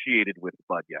negotiated with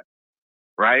Bud yet,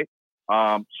 right?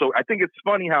 So I think it's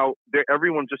funny how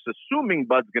everyone's just assuming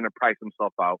Bud's going to price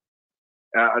himself out,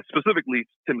 specifically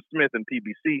Tim Smith and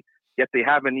PBC, yet they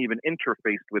haven't even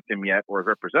interfaced with him yet or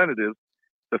representatives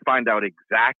to find out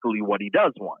exactly what he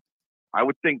does want. I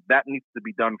would think that needs to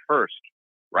be done first,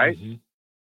 right? Mm-hmm.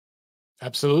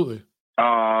 Absolutely.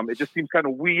 It just seems kind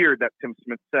of weird that Tim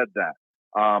Smith said that.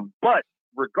 But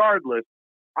regardless,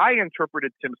 I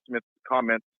interpreted Tim Smith's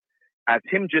comments as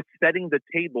him just setting the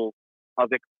table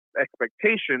of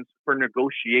expectations for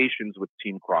negotiations with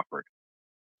Team Crawford.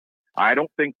 I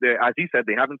don't think that, as he said,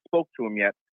 they haven't spoke to him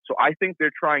yet. So I think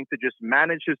they're trying to just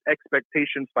manage his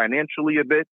expectations financially a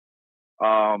bit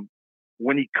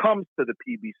when he comes to the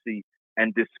PBC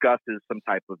and discusses some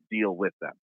type of deal with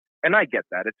them. And I get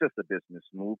that. It's just a business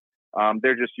move.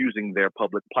 They're just using their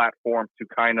public platform to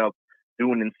kind of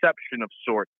do an inception of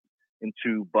sorts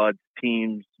into Bud's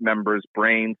team's members'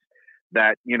 brains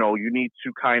that, you know, you need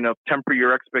to kind of temper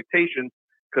your expectations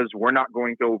because we're not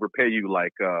going to overpay you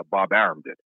like Bob Arum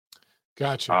did.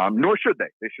 Gotcha. Nor should they.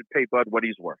 They should pay Bud what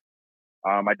he's worth.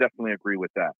 I definitely agree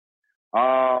with that.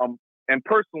 And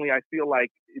personally, I feel like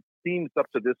it seems up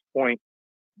to this point,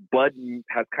 Bud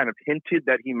has kind of hinted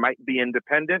that he might be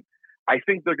independent. I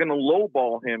think they're going to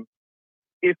lowball him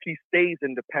if he stays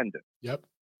independent. Yep.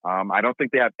 I don't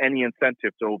think they have any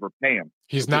incentive to overpay him.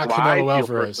 He's not Canelo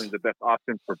Alvarez. The best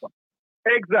option for Bud.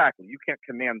 Exactly. You can't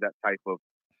command that type of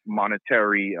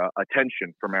monetary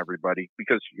attention from everybody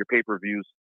because your pay-per-views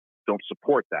don't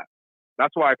support that.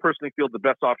 That's why I personally feel the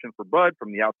best option for Bud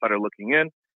from the outsider looking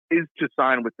in is to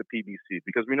sign with the PBC,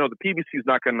 because we know the PBC is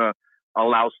not going to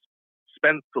allow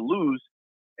Spence to lose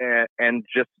and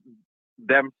just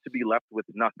them to be left with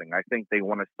nothing. I think they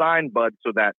want to sign Bud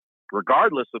so that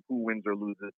regardless of who wins or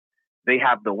loses, they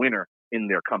have the winner in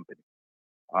their company.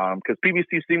 Because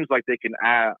PBC seems like they can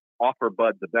offer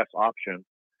Bud the best option,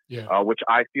 which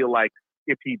I feel like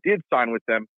if he did sign with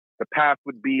them, the path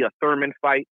would be a Thurman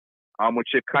fight, which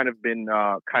they've kind of been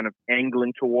kind of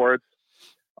angling towards.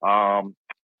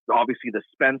 Obviously the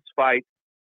Spence fight,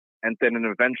 and then an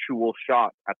eventual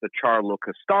shot at the Charlo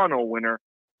Castano winner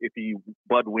if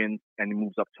Bud wins and he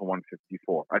moves up to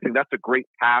 154. I think that's a great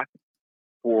path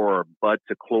for Bud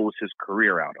to close his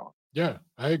career out on. Yeah,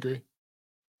 I agree.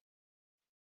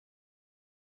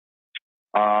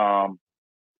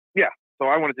 So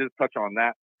I wanted to just touch on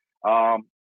that.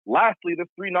 Lastly, the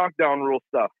 3 knockdown rule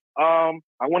stuff. I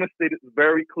want to state it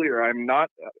very clear. I'm not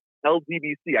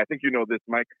LDBC. I think you know this,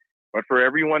 Mike. But for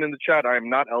everyone in the chat, I am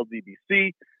not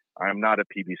LDBC. I am not a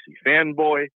PBC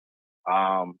fanboy.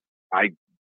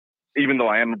 Even though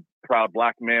I am a proud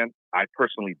black man, I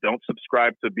personally don't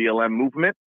subscribe to BLM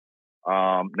movement.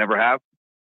 Never have.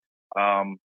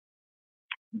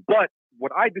 But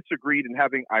what I disagreed in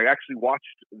I actually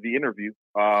watched the interview.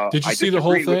 Did you see the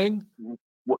whole thing?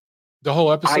 The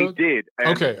whole episode? I did.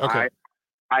 Okay.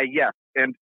 Yes.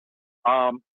 And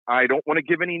I don't want to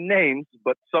give any names,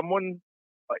 but someone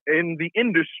in the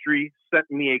industry sent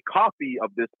me a copy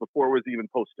of this before it was even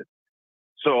posted.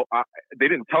 So they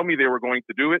didn't tell me they were going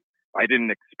to do it. I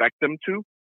didn't expect them to.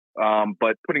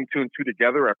 But putting 2 and 2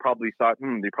 together, I probably thought,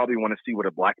 they probably want to see what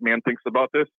a black man thinks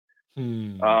about this.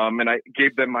 And I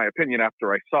gave them my opinion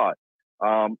after I saw it.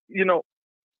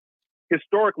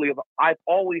 Historically, I've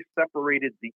always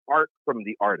separated the art from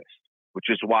the artist, which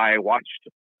is why I watched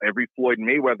every Floyd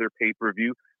Mayweather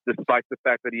pay-per-view, despite the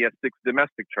fact that he has 6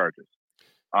 domestic charges.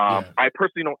 I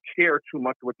personally don't care too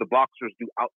much what the boxers do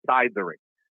outside the ring.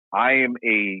 I am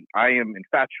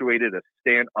infatuated, a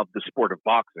stan of the sport of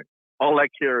boxing. All I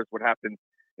care is what happens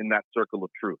in that circle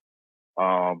of truth.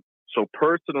 So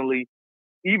personally,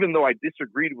 even though I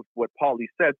disagreed with what Paulie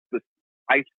said,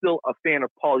 I'm still a fan of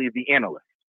Paulie the analyst,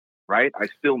 right? I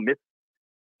still miss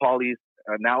Paulie's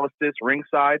analysis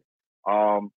ringside,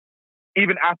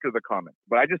 even after the comment.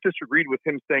 But I just disagreed with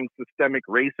him saying systemic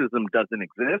racism doesn't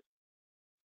exist.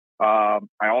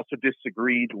 I also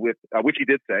disagreed with, which he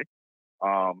did say.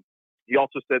 He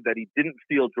also said that he didn't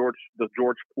feel the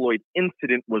George Floyd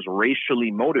incident was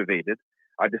racially motivated.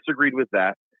 I disagreed with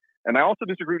that. And I also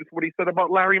disagreed with what he said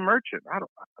about Larry Merchant.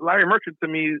 Larry Merchant, to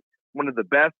me, one of the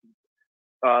best,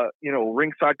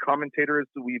 ringside commentators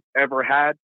that we've ever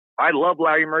had. I love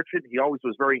Larry Merchant. He always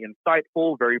was very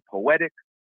insightful, very poetic,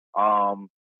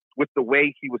 with the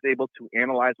way he was able to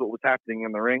analyze what was happening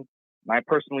in the ring. And I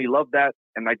personally love that.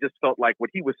 And I just felt like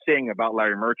what he was saying about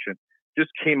Larry Merchant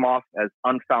just came off as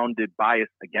unfounded bias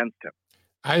against him.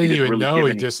 I didn't even know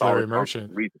he dissed Larry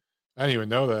Merchant. I didn't even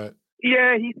know that.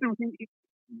 Yeah,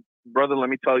 brother, let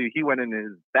me tell you, he went in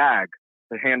his bag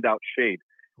to hand out shade.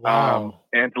 Wow.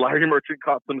 And Larry Merchant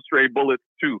caught some stray bullets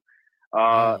too.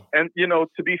 Wow. And,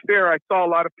 to be fair, I saw a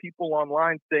lot of people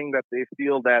online saying that they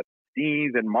feel that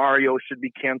Steve and Mario should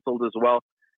be canceled as well.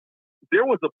 There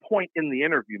was a point in the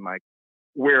interview, Mike,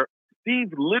 where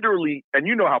Steve literally, and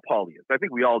you know how Paulie is, I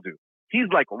think we all do. He's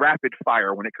like rapid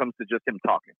fire when it comes to just him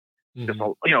talking. Mm-hmm. Just,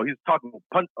 he's talking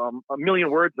a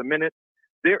million words a minute.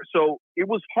 So it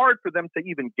was hard for them to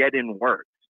even get in words.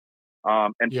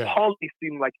 Paulie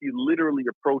seemed like he literally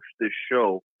approached this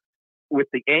show with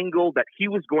the angle that he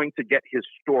was going to get his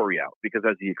story out. Because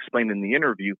as he explained in the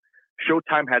interview,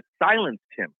 Showtime had silenced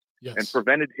him and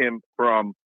prevented him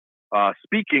from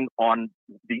speaking on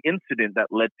the incident that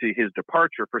led to his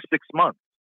departure for 6 months.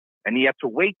 And he had to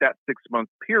wait that 6-month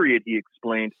period, he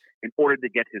explained, in order to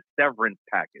get his severance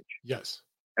package. Yes.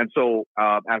 And so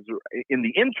as in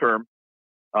the interim,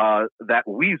 that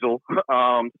weasel,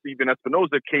 Steven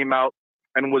Espinoza, came out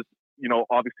and was,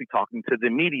 obviously talking to the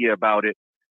media about it,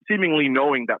 seemingly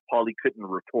knowing that Paulie couldn't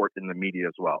report in the media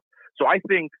as well. So I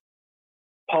think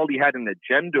Paulie had an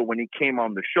agenda when he came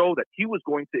on the show that he was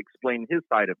going to explain his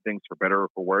side of things, for better or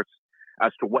for worse,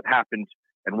 as to what happened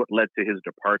and what led to his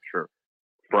departure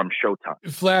from Showtime.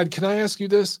 Vlad, can I ask you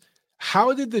this?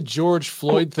 How did the George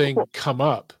Floyd thing come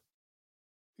up?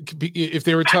 If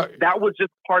they were talking, that was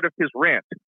just part of his rant.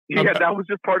 Yeah, that was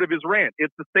just part of his rant.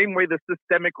 It's the same way the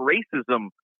systemic racism,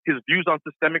 his views on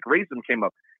systemic racism came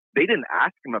up. They didn't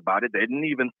ask him about it. They didn't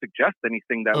even suggest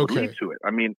anything that would lead to it.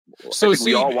 I mean, so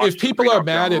see, if people are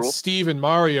mad at Steve and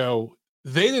Mario,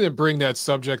 they didn't bring that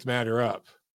subject matter up.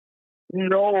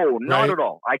 No, not at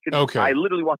all. I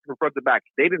literally want to refer to back.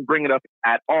 They didn't bring it up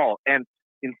at all. And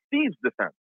in Steve's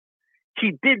defense,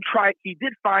 he did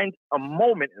find a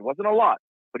moment. It wasn't a lot,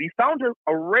 but he found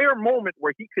a rare moment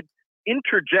where he could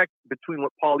interject between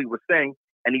what Paulie was saying,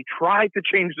 and he tried to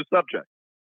change the subject.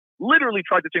 Literally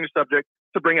tried to change the subject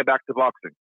to bring it back to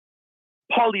boxing.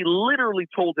 Paulie literally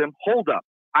told him, "Hold up,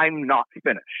 I'm not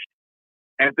finished,"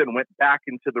 and then went back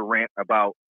into the rant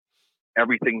about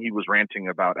everything he was ranting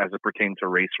about as it pertained to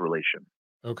race relations.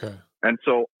 Okay. And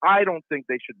so I don't think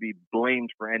they should be blamed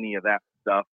for any of that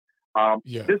stuff.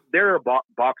 They're a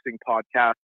boxing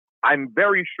podcast. I'm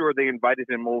very sure they invited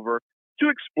him over to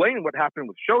explain what happened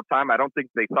with Showtime. I don't think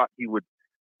they thought he would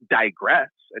digress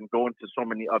and go into so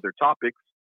many other topics.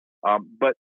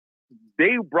 But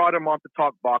they brought him on to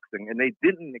talk boxing, and they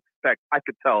didn't expect, I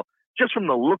could tell just from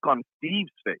the look on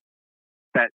Steve's face,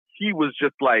 that he was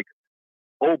just like,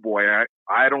 oh boy,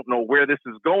 I don't know where this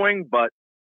is going, but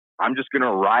I'm just going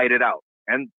to ride it out.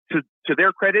 And to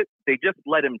their credit, they just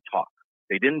let him talk.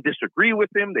 They didn't disagree with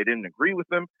him. They didn't agree with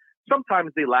him.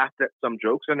 Sometimes they laughed at some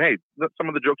jokes, and hey, some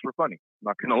of the jokes were funny, I'm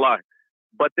not going to lie.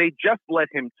 But they just let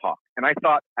him talk. And I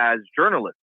thought, as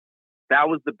journalists, that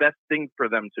was the best thing for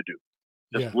them to do.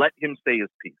 Just let him say his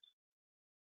piece.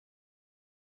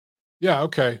 Yeah,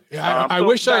 okay. I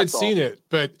wish I had seen it,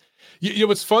 but you know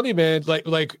what's funny, man?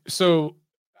 So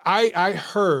I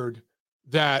heard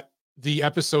that the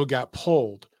episode got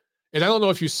pulled. And I don't know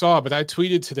if you saw, but I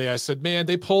tweeted today. I said, man,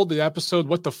 they pulled the episode.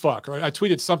 What the fuck? Right? I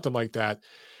tweeted something like that.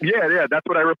 Yeah. That's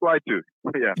what I replied to.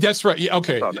 Yeah. That's right. Yeah.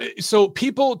 Okay. So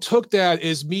people took that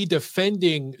as me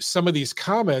defending some of these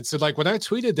comments. And like when I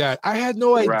tweeted that, I had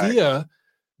no idea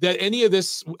that any of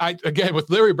this, again, with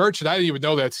Larry Merchant, I didn't even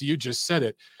know that. So you just said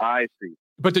it. I see.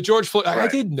 But the George Floyd, I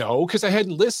didn't know because I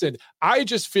hadn't listened. I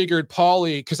just figured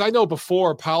Paulie, because I know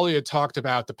before Paulie had talked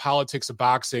about the politics of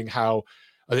boxing, how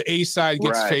the A side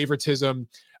gets favoritism.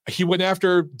 He went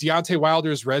after Deontay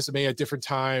Wilder's resume at different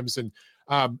times. And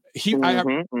I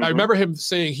remember him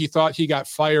saying he thought he got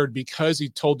fired because he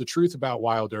told the truth about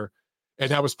Wilder.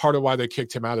 and that was part of why they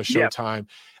kicked him out of Showtime.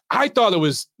 I thought it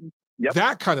was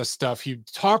that kind of stuff you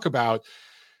talk about,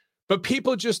 but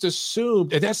people just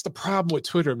assumed, and that's the problem with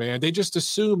Twitter, man. They just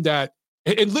assumed that,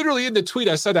 and literally in the tweet,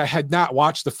 I said I had not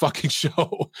watched the fucking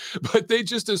show, but they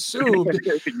just assumed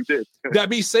that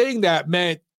me saying that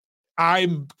meant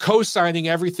I'm co-signing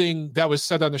everything that was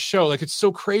said on the show. Like, it's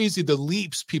so crazy the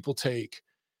leaps people take,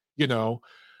 you know?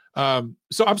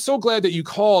 So I'm so glad that you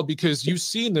called, because you've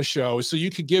seen the show, so you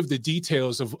could give the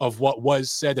details of what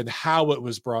was said and how it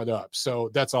was brought up. So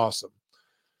that's awesome.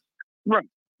 Right.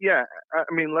 Yeah.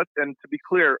 I mean, and to be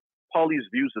clear, Paulie's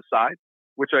views aside,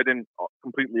 which I didn't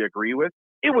completely agree with,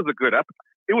 it was a good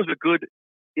it was a good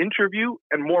interview.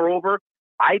 And moreover,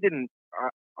 I mean,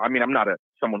 I'm not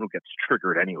someone who gets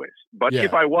triggered anyways, but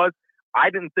if I was, I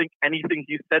didn't think anything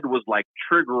he said was like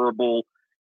triggerable,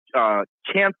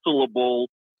 cancelable,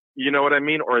 you know what I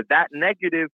mean? Or that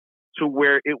negative to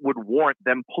where it would warrant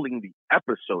them pulling the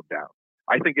episode down.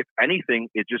 I think if anything,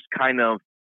 it just kind of,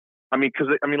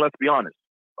 let's be honest.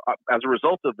 As a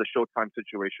result of the Showtime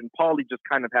situation, Paulie just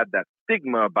kind of had that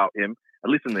stigma about him, at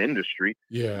least in the industry,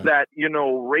 that, you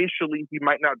know, racially, he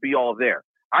might not be all there.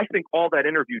 I think all that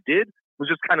interview did was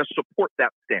just kind of support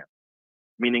that stance.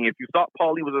 Meaning if you thought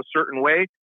Paulie was a certain way,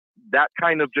 that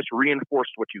kind of just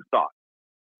reinforced what you thought.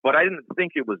 But I didn't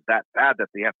think it was that bad that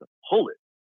they have to pull it.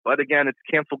 But again, it's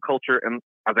cancel culture. And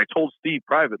as I told Steve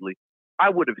privately,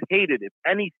 I would have hated if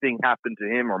anything happened to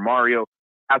him or Mario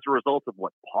as a result of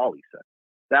what Paulie said.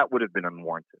 That would have been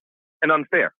unwarranted and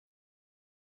unfair.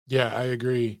 Yeah, I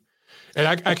agree. And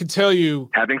I can tell you...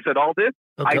 Having said all this,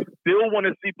 I still want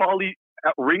to see Paulie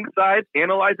at ringside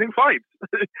analyzing fights.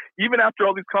 Even after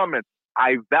all these comments,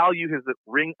 I value his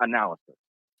ring analysis.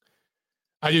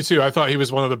 I do too. I thought he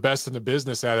was one of the best in the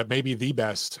business at it, maybe the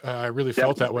best. I really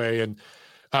felt that way. And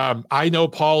I know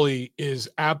Paulie is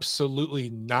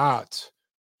absolutely not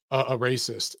a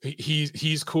racist.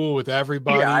 He's cool with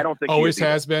everybody. Yeah, I don't think always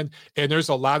has been. And there's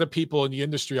a lot of people in the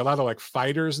industry, a lot of like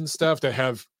fighters and stuff that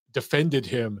have defended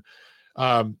him.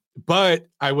 But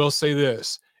I will say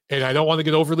this, and I don't want to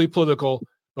get overly political,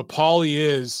 but Paulie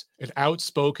is an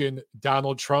outspoken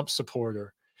Donald Trump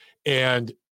supporter.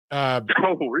 And oh,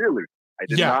 really? I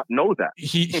did not know that.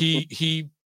 he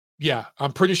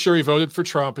I'm pretty sure he voted for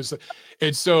Trump.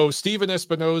 And so Steven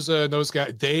Espinoza and those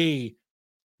guys,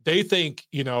 they think,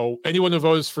 you know, anyone who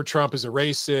votes for Trump is a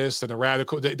racist and a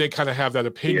radical. They kind of have that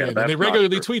opinion, and they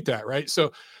regularly tweet that, right?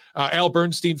 So Al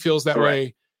Bernstein feels that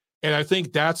way. And I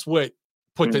think that's what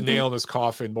put the nail in his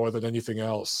coffin more than anything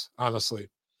else, honestly.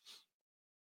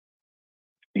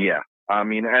 Yeah. I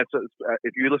mean,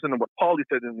 if you listen to what Paulie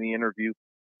said in the interview,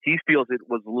 he feels it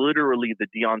was literally the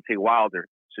Deontay Wilder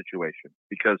situation,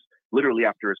 because literally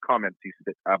after his comments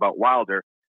about Wilder,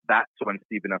 that's when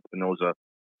Steven Espinoza,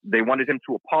 they wanted him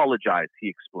to apologize, he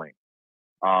explained.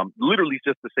 Literally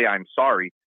just to say, I'm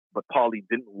sorry, but Paulie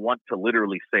didn't want to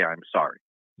literally say, I'm sorry.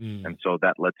 And so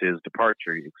that led to his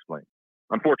departure, he explained.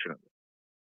 Unfortunately.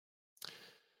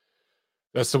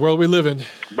 That's the world we live in.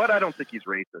 But I don't think he's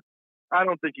racist.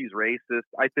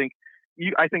 I think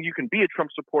you can be a Trump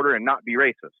supporter and not be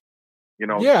racist. You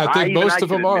know, I think most of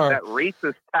them are. That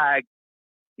racist tag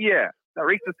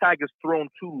is thrown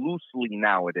too loosely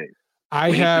nowadays.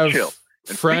 I have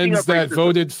friends that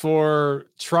voted for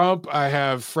Trump. I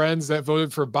have friends that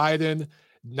voted for Biden.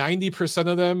 90%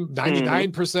 of them,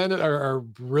 99% are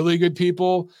really good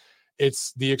people.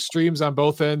 It's the extremes on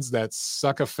both ends that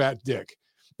suck a fat dick.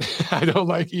 I don't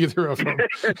like either of them.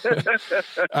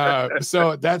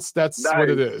 So that's nice. What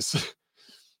it is.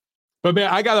 But man,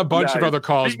 I got a bunch of other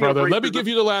calls, brother. Let me give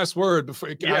you the last word before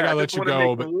I gotta let you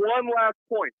go. But one last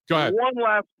point. Go ahead. One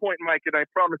last point, Mike, and I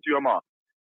promise you I'm off.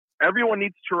 Everyone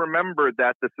needs to remember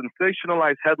that the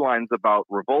sensationalized headlines about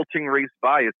revolting race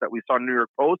bias that we saw in New York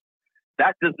Post,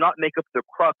 that does not make up the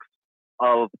crux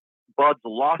of Bud's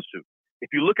lawsuit. If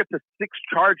you look at the 6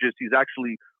 charges he's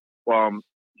actually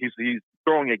he's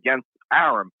throwing against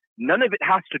Arum, none of it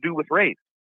has to do with race.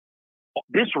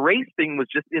 This race thing was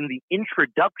just in the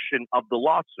introduction of the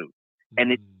lawsuit,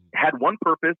 and it had one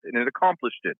purpose, and it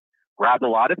accomplished it. Grab a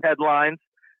lot of headlines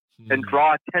and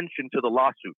draw attention to the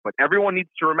lawsuit. But everyone needs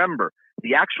to remember,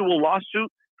 the actual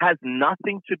lawsuit has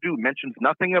nothing to do, mentions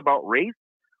nothing about race,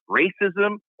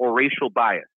 racism, or racial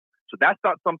bias. So that's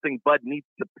not something Bud needs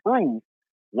to prove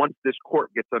once this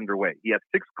court gets underway. He has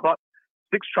 6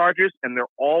 charges, and they're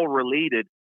all related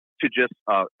to just,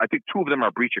 I think 2 of them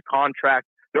are breach of contract.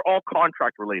 They're all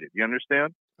contract related. You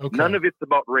understand? Okay. None of it's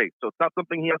about race. So it's not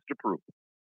something he has to prove.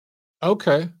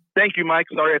 Okay. Thank you, Mike.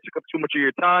 Sorry I took up too much of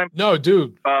your time. No,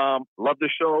 dude. Love the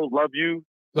show. Love you.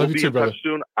 Love we'll you too, brother.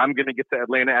 Soon. I'm going to get to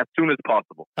Atlanta as soon as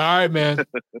possible. All right, man.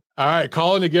 All right.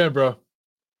 Calling again, bro.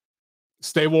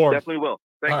 Stay warm. Definitely will.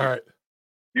 Thank you. All right.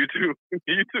 You too.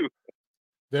 You too.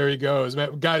 There he goes,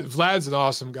 man. Guy, Vlad's an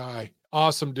awesome guy.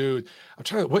 Awesome dude. I'm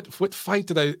trying to, what fight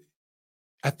did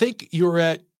I think you were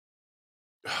at,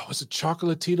 was it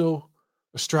Chocolatito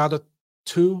Estrada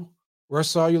 2 where I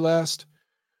saw you last?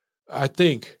 I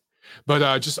think.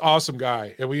 But just awesome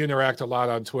guy. And we interact a lot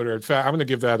on Twitter. In fact, I'm going to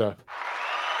give that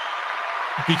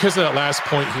because of that last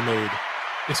point he made.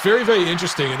 It's very, very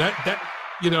interesting. And that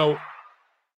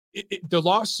the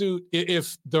lawsuit,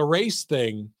 if the race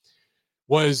thing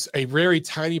was a very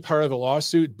tiny part of the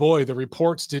lawsuit, boy, the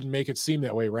reports didn't make it seem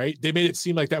that way, right? They made it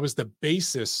seem like that was the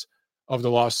basis of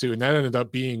the lawsuit. And that ended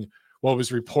up being what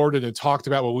was reported and talked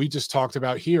about, what we just talked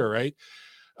about here, right?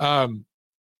 I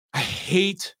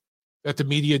hate that the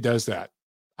media does that.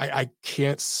 I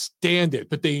can't stand it,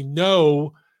 but they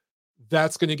know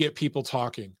that's going to get people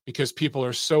talking because people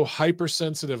are so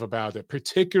hypersensitive about it,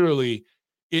 particularly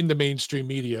in the mainstream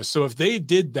media. So if they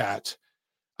did that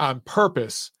on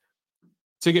purpose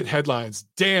to get headlines,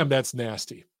 damn, that's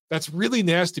nasty. That's really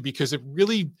nasty because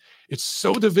it's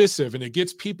so divisive and it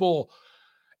gets people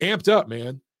amped up,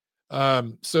 man.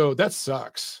 So that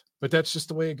sucks, but that's just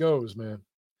the way it goes, man.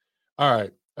 All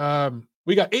right.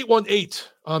 We got 818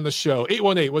 on the show.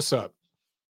 818, what's up?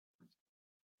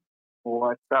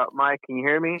 What's up, Mike? Can you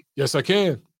hear me? Yes, I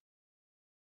can.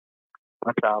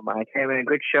 What's up, Mike? Hey, man,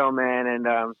 good show, man. And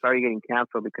sorry you're getting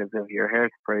canceled because of your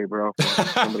hairspray, bro.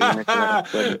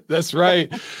 That's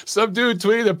right. Some dude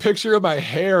tweeted a picture of my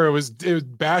hair. It was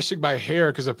bashing my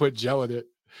hair because I put gel in it.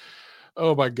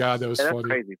 Oh my God, that was that's funny.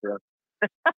 Crazy, bro.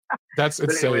 That's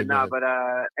insane. Anyway, nah, but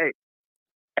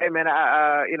hey, man,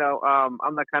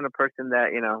 I'm the kind of person that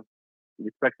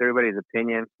respects everybody's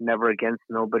opinion, never against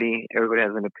nobody. Everybody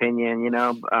has an opinion,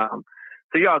 so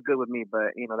you're all good with me,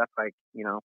 but that's like,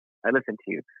 I listen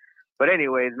to you. But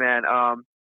anyways, man, kind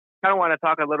of want to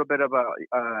talk a little bit about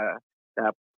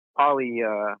that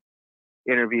Paulie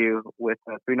interview with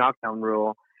the 3 knockdown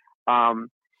rule. And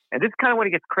this is kind of when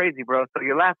it gets crazy, bro. So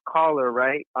your last caller,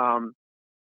 right,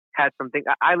 had something.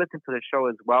 I listened to the show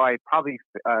as well. I probably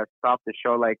stopped the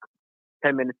show like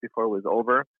 10 minutes before it was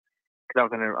over because I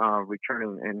was going to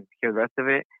return and hear the rest of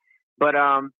it. But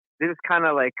this is kind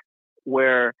of like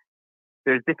where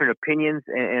there's different opinions,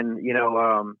 and you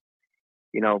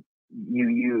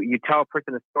tell a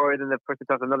person a story, then the person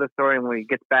tells another story, and when it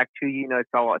gets back to you, it's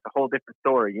a whole different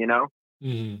story,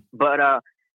 Mm-hmm. But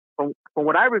from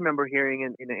what I remember hearing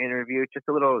in an interview, just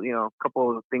a little,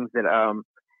 couple of things that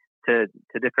to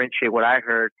differentiate what I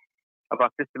heard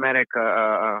about systematic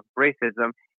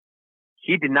racism.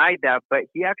 He denied that, but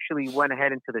he actually went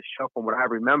ahead into the show from what I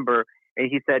remember, and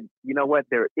he said, you know what,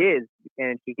 there is,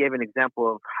 and he gave an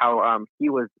example of how he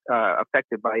was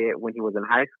affected by it when he was in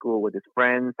high school with his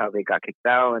friends, how they got kicked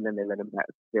out, and then they let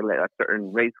a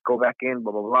certain race go back in,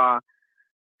 blah, blah, blah.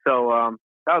 So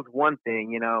that was one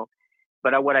thing,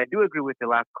 But what I do agree with the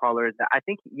last caller is that I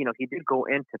think, he did go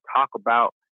in to talk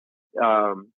about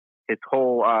his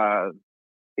whole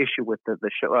issue with the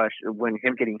show when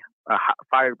him getting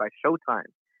fired by Showtime.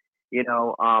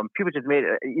 People just made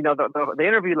the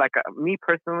interview, like me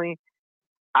personally,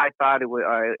 I thought it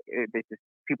was just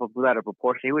people blew out of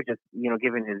proportion. He was just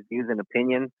giving his views and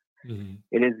opinions. Mm-hmm.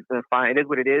 It is fine. It is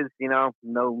what it is. No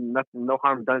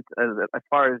harm done as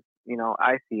far as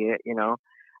I see it.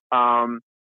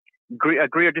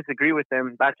 Agree or disagree with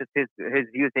him. That's just his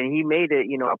views, and he made it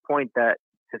a point that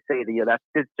to say that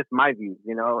that's just my views.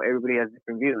 Everybody has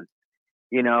different views.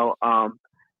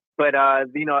 But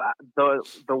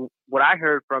the what I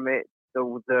heard from it,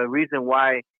 the reason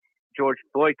why George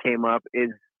Floyd came up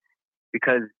is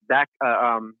because that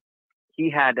he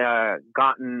had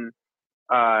gotten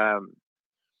I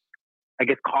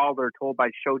guess called or told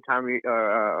by Showtime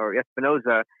or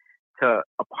Espinoza to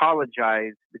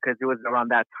apologize because it was around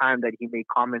that time that he made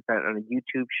comments on a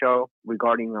YouTube show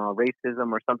regarding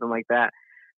racism or something like that.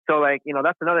 So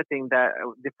that's another thing that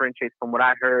differentiates from what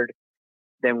I heard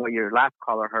than what your last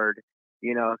caller heard,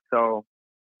 so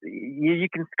you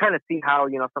can kind of see how,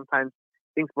 sometimes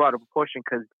things go out of proportion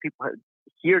because people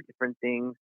hear different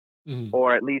things Mm-hmm.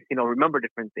 or at least, remember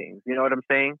different things. You know what I'm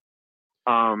saying?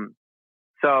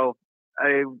 So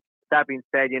that being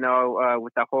said,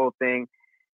 with that whole thing,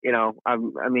 I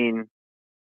mean,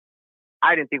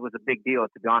 I didn't think it was a big deal,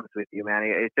 to be honest with you, man.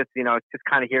 It's just, it's just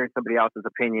kind of hearing somebody else's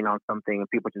opinion on something and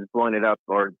people just blowing it up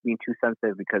or being too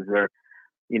sensitive because they're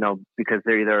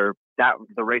either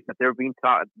the race that they're being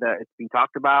taught that it's being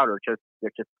talked about, or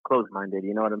they're just closed-minded.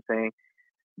 You know what I'm saying?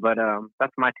 But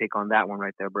that's my take on that one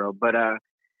right there, bro. But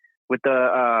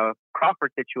the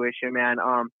Crawford situation, man.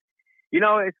 You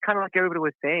know, it's kind of like everybody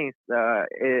was saying.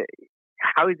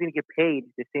 How he's going to get paid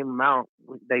the same amount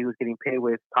that he was getting paid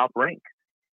with Top Rank?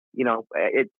 You know,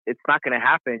 it's not going to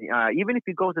happen. Even if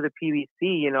he goes to the PBC,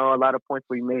 you know, a lot of points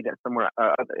were made at somewhere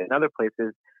in other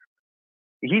places.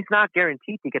 He's not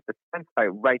guaranteed to get the Spence fight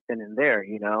right then and there.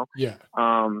 You know. Yeah.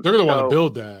 They're going to want to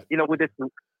build that. You know, with this.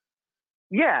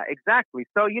 Yeah, exactly.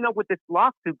 So, you know, with this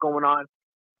lawsuit going on,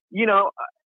 you know,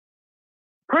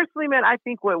 personally, man, I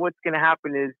think what's going to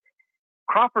happen is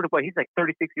Crawford, he's like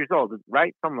 36 years old,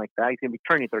 right? Something like that. He's going to be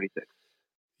turning 36.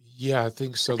 Yeah, I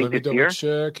think so. Let me double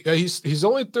check. Yeah, he's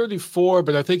only 34,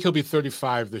 but I think he'll be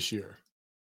 35 this year.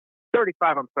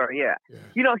 35, I'm sorry. Yeah.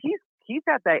 You know, he's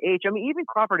at that age. I mean, even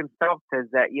Crawford himself says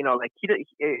that, you know, like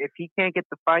if he can't get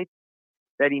the fight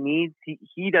that he needs,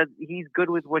 he's good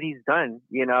with what he's done,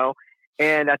 you know.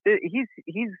 And he's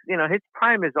you know, his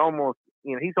prime is almost,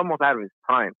 you know, he's almost out of his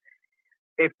prime.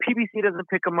 If PBC doesn't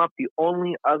pick him up, the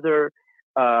only other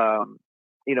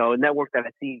you know, network that I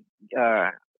see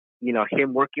you know,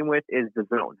 him working with is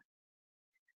DAZN.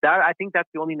 I think that's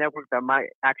the only network that might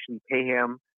actually pay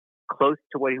him close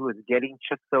to what he was getting,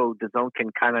 just so DAZN can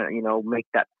kind of, you know, make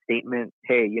that statement,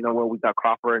 hey, you know what, we got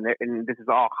Crawford and this is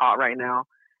all hot right now.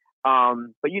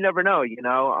 But you never know, you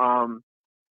know.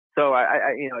 So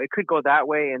I you know, it could go that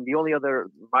way, and the only other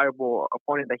viable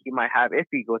opponent that he might have if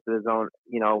he goes to DAZN,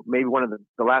 you know, maybe one of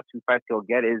the last two fights he'll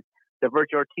get is the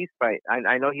Vergil Ortiz fight.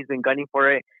 I know he's been gunning for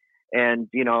it, and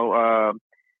you know,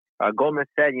 Gomez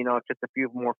said, you know, just a few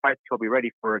more fights he'll be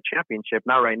ready for a championship.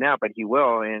 Not right now, but he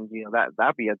will, and you know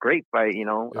that'd be a great fight, you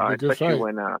know, especially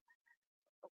when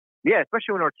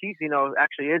especially when Ortiz, you know,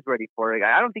 actually is ready for it.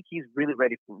 I don't think he's really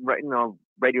ready right now,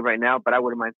 but I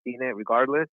wouldn't mind seeing it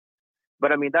regardless.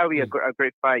 But I mean, that would be a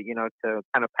great fight, you know, to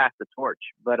kind of pass the torch.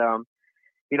 But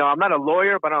you know, I'm not a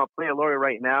lawyer, but I'm playing a lawyer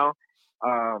right now.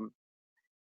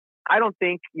 I don't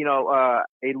think, you know,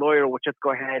 a lawyer would just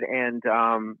go ahead and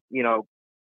you know,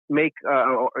 make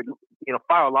or, you know,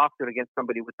 file a lawsuit against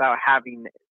somebody without having,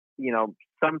 you know,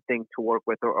 something to work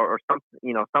with or something,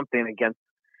 you know, something against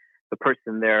the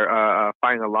person they're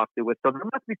filing a lawsuit with. So there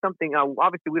must be something.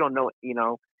 Obviously, we don't know, you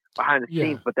know, behind the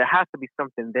scenes, but there has to be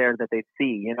something there that they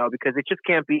see, you know, because it just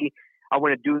can't be, I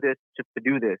want to do this just to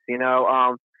do this, you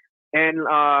know. And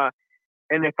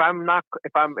if I'm not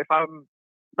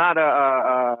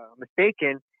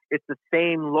mistaken, it's the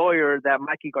same lawyer that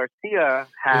Mikey Garcia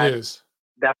had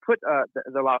that put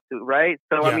the lawsuit, right?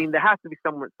 So I mean, there has to be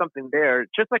something there,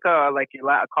 just like a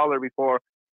caller before,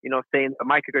 you know, saying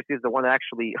Mikey Garcia is the one that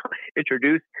actually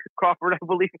introduced Crawford, I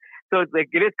believe. So it's like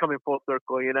it is coming full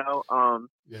circle, you know.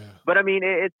 But I mean,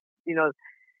 it's, you know,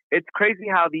 it's crazy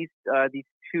how these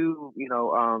two, you know,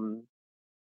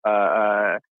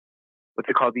 what's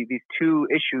it called? These two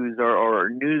issues or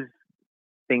news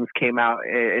things came out.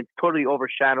 It's totally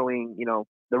overshadowing, you know,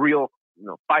 the real, you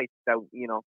know, fights that, you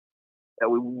know, that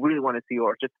we really want to see,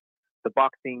 or just the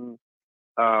boxing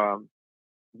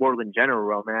world in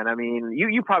general, man. I mean,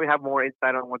 you probably have more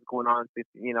insight on what's going on,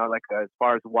 you know, like as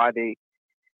far as why they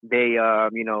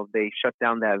you know, they shut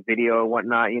down that video or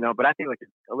whatnot, you know. But I think like it's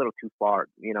a little too far,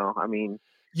 you know. I mean,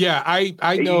 yeah,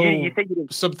 I know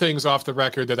some things off the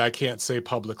record that I can't say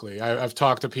publicly. I've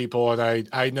talked to people, and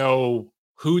I know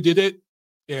who did it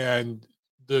and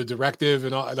the directive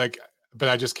and all, like, but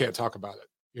I just can't talk about it,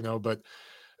 you know. But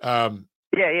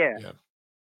yeah.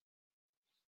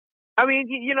 I mean,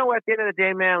 you know, at the end of the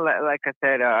day, man, like I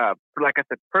said,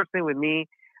 personally with me,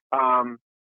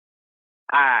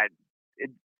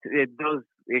 those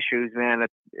issues, man,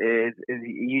 is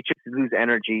you just lose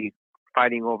energy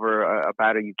fighting over a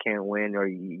battle you can't win, or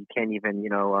you can't even, you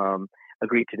know,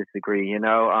 agree to disagree, you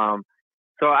know.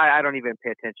 So I don't even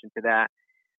pay attention to that.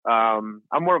 I'm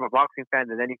more of a boxing fan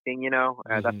than anything, you know.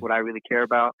 That's what I really care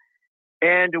about.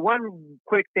 And one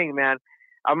quick thing, man,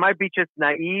 I might be just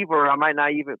naive, or I might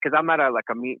not even, because I'm not a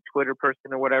Twitter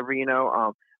person or whatever, you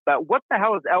know. But what the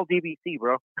hell is LDBC,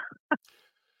 bro?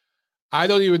 I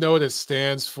don't even know what it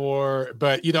stands for,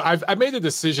 but you know, I made a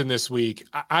decision this week.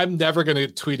 I'm never going to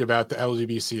tweet about the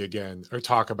LDBC again or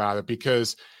talk about it,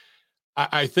 because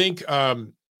I think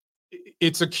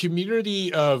it's a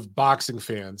community of boxing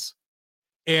fans.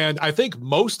 And I think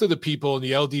most of the people in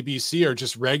the LDBC are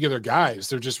just regular guys.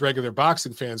 They're just regular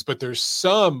boxing fans, but there's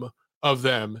some of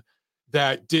them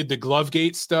that did the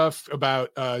Glovegate stuff about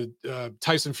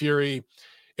Tyson Fury,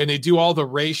 and they do all the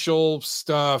racial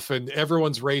stuff, and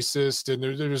everyone's racist, and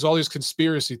there's all these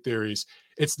conspiracy theories.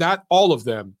 It's not all of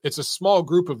them. It's a small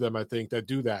group of them, I think, that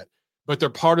do that, but they're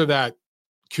part of that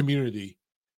community.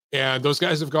 And those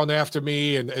guys have gone after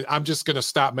me, and I'm just going to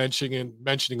stop mentioning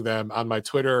them on my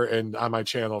Twitter and on my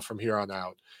channel from here on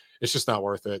out. It's just not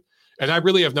worth it. And I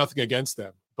really have nothing against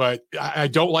them, but I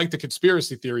don't like the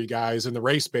conspiracy theory guys and the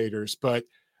race baiters, but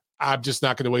I'm just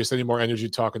not going to waste any more energy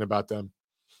talking about them.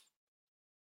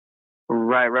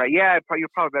 Right. Yeah, you're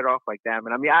probably better off like that.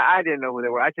 I mean, I didn't know who they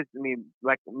were.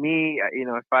 Like me,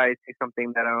 if I see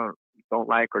something that I don't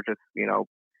like or just,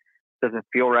 doesn't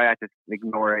feel right, I just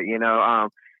ignore it,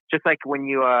 just like when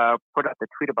you put out the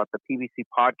tweet about the PBC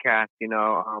podcast,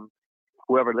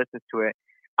 whoever listens to it,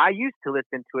 I used to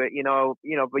listen to it,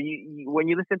 but when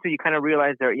you listen to it, you kind of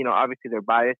realize they're, obviously they're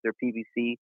biased, they're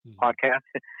PBC podcast,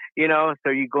 so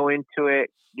you go into it,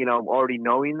 already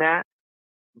knowing that.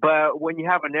 But when you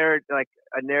have a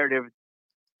narrative,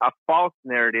 a false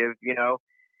narrative,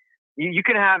 you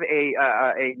can have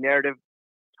a narrative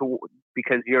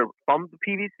because you're from the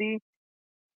PBC,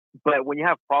 but when you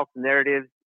have false narratives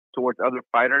towards other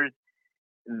fighters,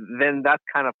 then that's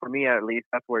kind of, for me at least,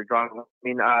 that's where it draws. I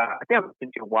mean, I think I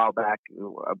listened to a while back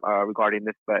regarding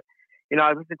this, but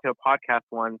I listened to a podcast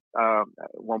at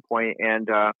one point, and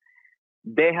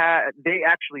they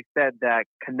actually said that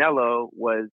Canelo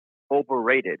was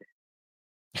overrated.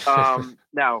 Now,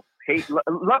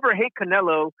 love or hate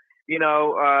Canelo,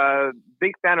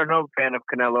 big fan or no fan of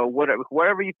Canelo,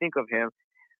 whatever you think of him,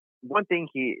 one thing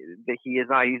he is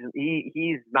not,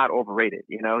 he's not overrated.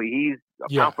 He's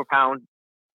pound for pound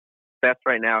best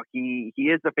right now. He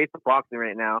is the face of boxing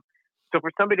right now. So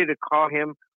for somebody to call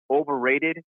him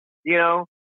overrated,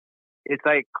 it's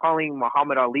like calling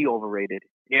Muhammad Ali overrated.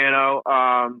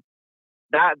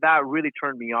 That really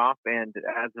turned me off, and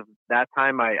as of that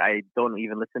time, I don't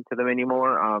even listen to them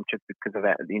anymore, just because of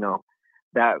that,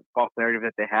 that false narrative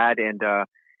that they had. And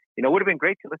it would have been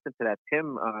great to listen to that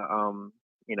Tim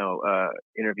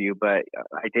interview, but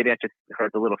I just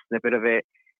heard a little snippet of it,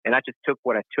 and I just took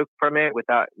what I took from it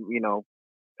without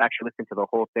actually listening to the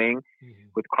whole thing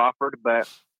with Crawford. But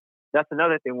that's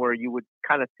another thing where you would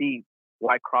kind of see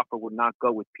why Crawford would not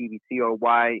go with PBC, or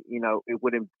why, it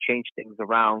wouldn't change things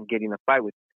around getting a fight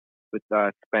with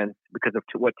Spence because of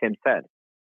what Tim said,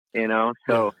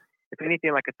 So if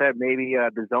anything, like I said, maybe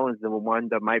the Zone is the one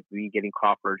that might be getting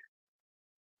Crawford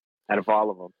out of all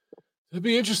of them. It'd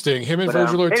be interesting. Him and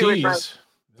Virgil Ortiz. Anyways,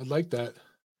 I'd like that.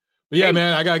 But yeah,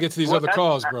 man, I got to get to these other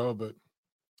calls, bro. But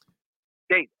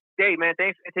Dave, man,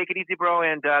 thanks. Take it easy, bro,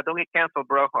 and don't get canceled,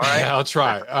 bro. All right? Yeah, I'll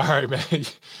try. All right, man.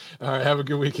 All right, have a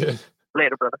good weekend.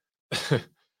 Later, brother.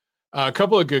 A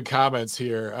couple of good comments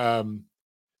here.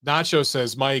 Nacho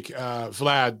says, Mike,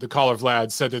 Vlad, the caller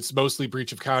Vlad, said it's mostly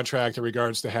breach of contract in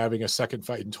regards to having a second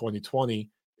fight in 2020.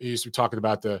 He's talking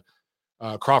about the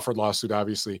Crawford lawsuit,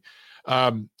 obviously.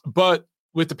 But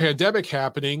with the pandemic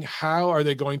happening, how are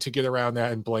they going to get around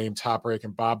that and blame Top Rank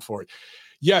and Bob for it?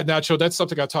 Yeah, Nacho, that's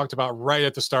something I talked about right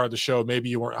at the start of the show. Maybe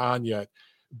you weren't on yet,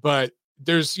 but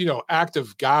there's, act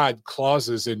of God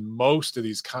clauses in most of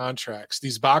these contracts.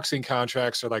 These boxing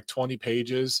contracts are like 20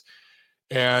 pages.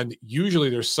 And usually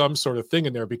there's some sort of thing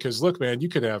in there because, look, man, you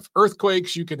can have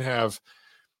earthquakes, you can have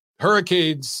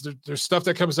hurricanes. There's stuff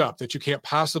that comes up that you can't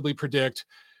possibly predict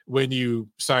when you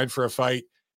sign for a fight.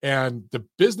 And the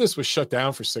business was shut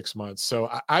down for 6 months.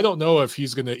 So I don't know if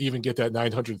he's going to even get that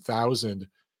 $900,000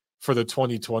 for the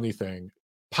 2020 thing.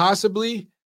 Possibly.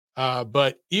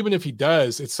 But even if he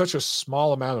does, it's such a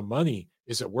small amount of money.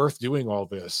 Is it worth doing all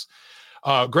this?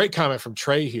 Great comment from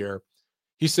Trey here.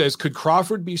 He says, could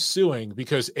Crawford be suing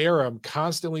because Arum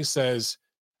constantly says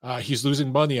he's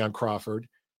losing money on Crawford?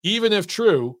 Even if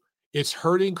true, it's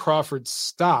hurting Crawford's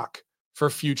stock for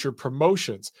future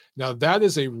promotions. Now, that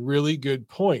is a really good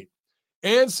point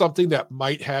and something that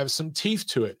might have some teeth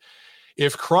to it.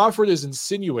 If Crawford is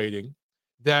insinuating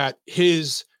that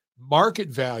his market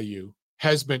value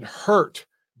has been hurt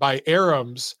by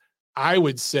Arum's, I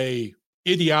would say,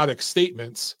 idiotic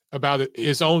statements about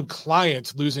his own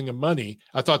client losing him money.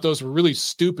 I thought those were really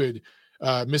stupid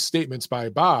misstatements by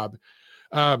Bob.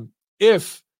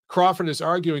 If Crawford is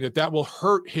arguing that will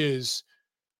hurt his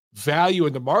value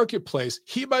in the marketplace,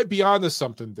 he might be onto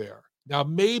something there. Now,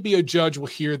 maybe a judge will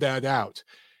hear that out.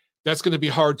 That's going to be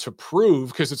hard to prove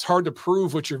because it's hard to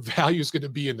prove what your value is going to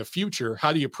be in the future.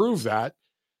 How do you prove that?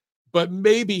 But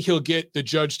maybe he'll get the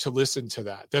judge to listen to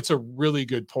that. That's a really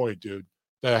good point, dude,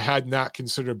 that I had not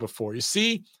considered before. You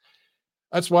see,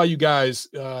 that's why you guys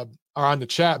are on the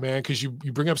chat, man, because you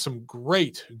bring up some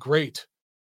great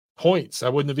points. I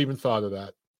wouldn't have even thought of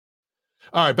that.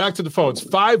 All right, back to the phones.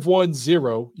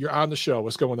 510, you're on the show.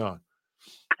 What's going on?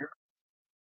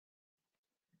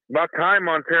 About time,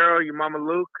 Montero, you Mama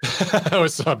Luke.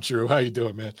 What's up, Drew? How you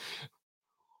doing, man?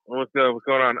 What's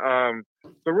going on?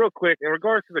 So real quick, in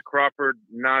regards to the Crawford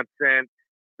nonsense,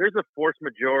 there's a force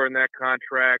majeure in that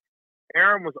contract.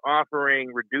 Arum was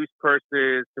offering reduced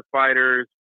purses to fighters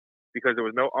because there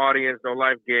was no audience, no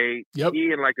live gate. Yep.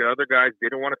 He and like the other guys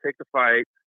didn't want to take the fight.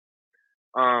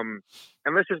 And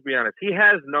let's just be honest, he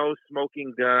has no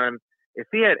smoking gun. If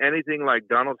he had anything like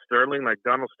Donald Sterling was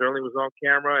on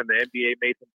camera and the NBA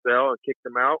made him sell and kicked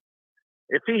him out,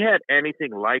 if he had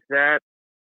anything like that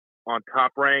on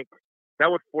Top Rank,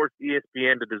 that would force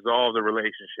ESPN to dissolve the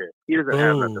relationship. He doesn't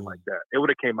have nothing like that. It would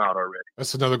have came out already.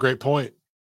 That's another great point.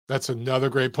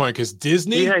 Because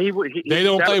Disney, they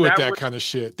don't play with that kind of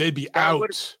shit. They'd be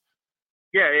out.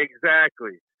 Yeah,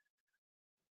 exactly.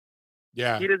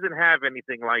 Yeah. He doesn't have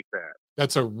anything like that.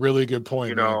 That's a really good point.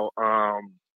 You know,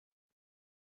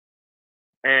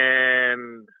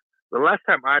 and the last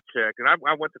time I checked, and I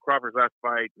went to Crawford's last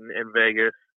fight in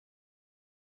Vegas,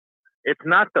 it's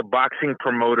not the boxing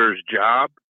promoter's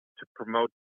job to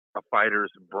promote a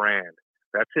fighter's brand.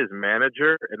 That's his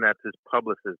manager, and that's his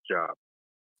publicist's job.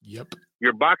 Yep.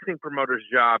 Your boxing promoter's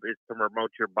job is to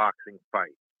promote your boxing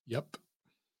fight. Yep.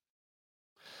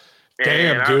 And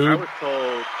damn, dude. I was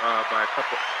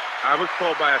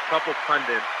told by a couple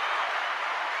pundits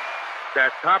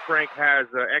that Top Rank has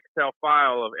an Excel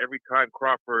file of every time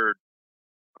Crawford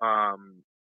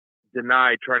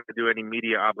denied trying to do any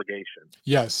media obligation.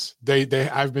 Yes, they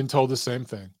I've been told the same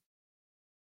thing.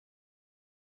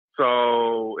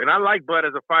 So, and I like Bud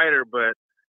as a fighter, but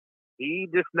he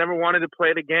just never wanted to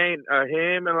play the game.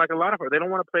 Him and like a lot of they don't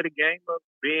want to play the game of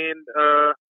being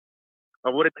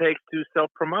of what it takes to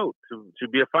self-promote, to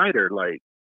be a fighter. Like,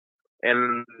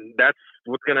 and that's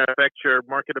what's going to affect your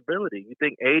marketability. You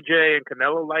think AJ and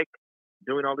Canelo like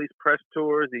doing all these press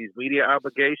tours, these media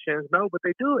obligations? No, but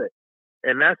they do it.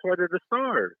 And that's why they're the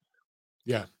stars.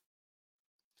 Yeah.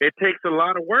 It takes a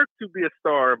lot of work to be a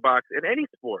star in boxing, in any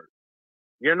sport.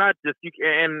 You're not just,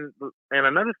 and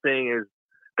another thing is,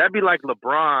 that'd be like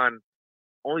LeBron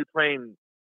only playing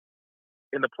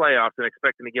in the playoffs and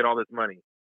expecting to get all this money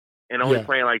and only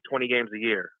playing like 20 games a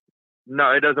year.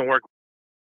 No, it doesn't work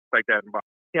like that in boxing.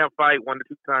 You can't fight 1 to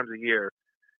 2 times a year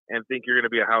and think you're going to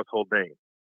be a household name.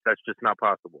 That's just not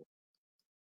possible.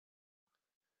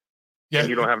 Yeah, and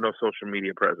you don't have no social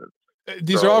media presence.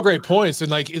 These are all great points.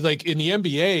 And like in the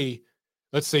NBA,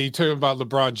 let's say you're talking about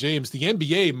LeBron James, the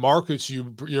NBA markets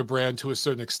your brand to a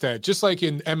certain extent. Just like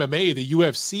in MMA, the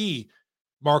UFC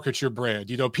markets your brand.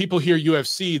 You know, people hear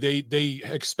UFC, they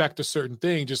expect a certain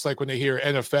thing, just like when they hear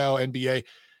NFL, NBA.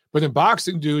 But in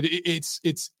boxing, dude, it's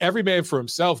every man for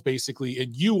himself, basically.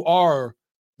 And you are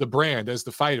the brand as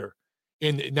the fighter.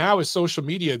 And now with social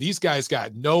media, these guys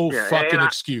got no fucking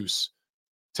excuse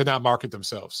to not market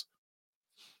themselves.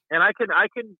 And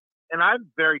and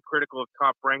I'm very critical of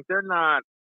Top Rank. They're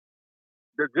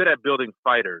good at building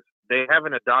fighters. They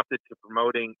haven't adopted to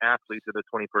promoting athletes of the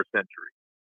 21st century.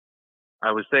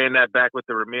 I was saying that back with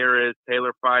the Ramirez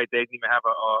Taylor fight. They didn't even have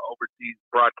a overseas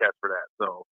broadcast for that.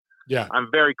 So yeah, I'm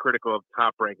very critical of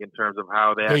Top Rank in terms of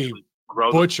how they actually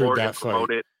grow the sport and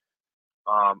promote it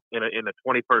in the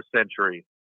 21st century.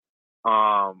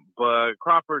 But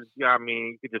Crawford, I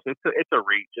mean, you could it's a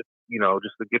reach, just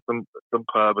to get some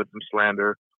pub and some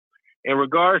slander. In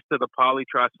regards to the Paulie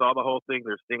trial, I saw the whole thing.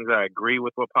 There's things I agree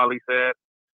with what Paulie said,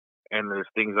 and there's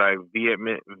things I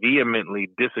vehemently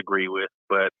disagree with.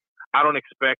 But I don't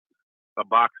expect a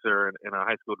boxer and a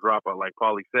high school dropout like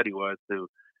Paulie said he was to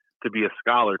be a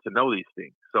scholar to know these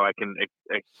things. So I can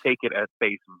take it at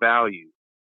face value.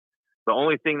 The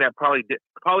only thing that Paulie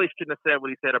shouldn't have said what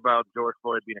he said about George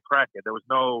Floyd being a crackhead. There was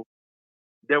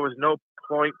no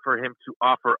point for him to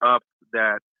offer up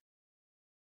that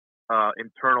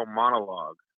internal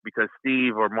monologue because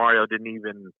Steve or Mario didn't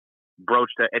even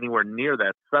broach that anywhere near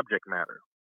that subject matter.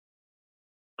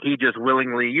 He just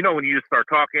willingly, when you just start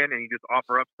talking and you just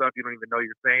offer up stuff, you don't even know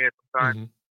you're saying it sometimes.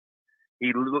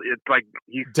 Mm-hmm. It's like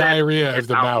he said diarrhea of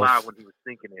the mouth loud when he was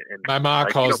thinking it. And my mom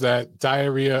calls that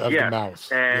diarrhea of the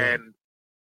mouth. And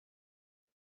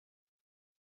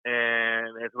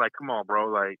it's like, come on,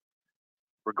 bro. Like,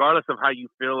 regardless of how you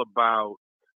feel about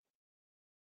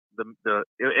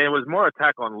it was more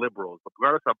attack on liberals, but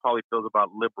regardless of how Paulie feels about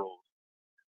liberals,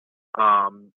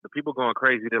 the people going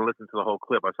crazy didn't listen to the whole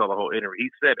clip. I saw the whole interview. He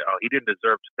said he didn't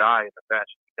deserve to die in the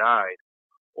fashion he died,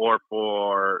 or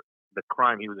for the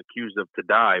crime he was accused of to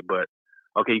die. But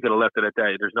okay, you could have left it at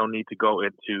that. There's no need to go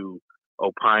into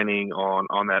opining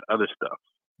on that other stuff.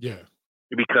 Yeah,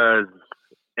 because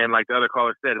and like the other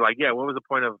caller said, like, yeah, what was the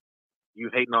point of you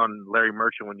hating on Larry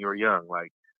Merchant when you were young?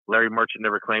 Like, Larry Merchant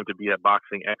never claimed to be a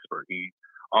boxing expert. He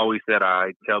always said,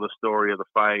 I tell the story of the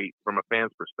fight from a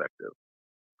fan's perspective.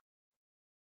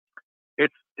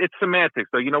 it's semantics.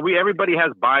 So, everybody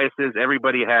has biases.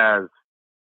 Everybody has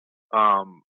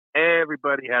an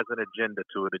agenda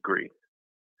to a degree.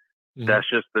 Mm-hmm. That's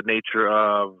just the nature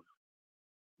of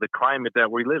the climate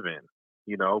that we live in,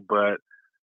 but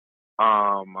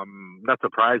I'm not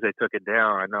surprised they took it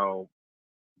down. I know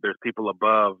there's people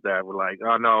above that were like,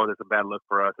 oh no, that's a bad look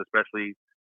for us, especially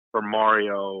for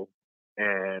Mario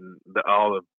and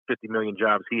all the 50 million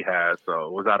jobs he has. So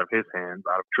it was out of his hands,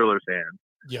 out of Triller's hands.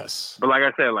 Yes. But like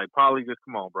I said, like Paulie, just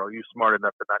come on, bro. You're smart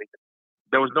enough to not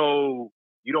even,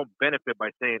 you don't benefit by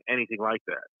saying anything like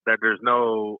that. That there's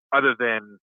no, other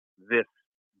than this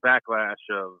backlash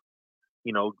of,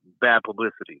 bad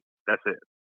publicity. That's it.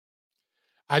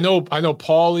 I know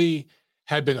Paulie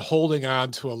had been holding on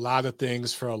to a lot of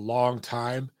things for a long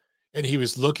time, and he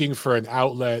was looking for an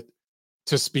outlet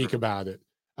to speak about it.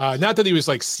 Not that he was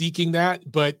like seeking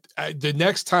that, but the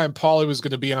next time Paulie was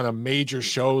going to be on a major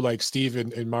show like Steve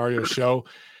and Mario's show,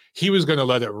 he was going to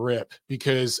let it rip,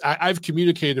 because I've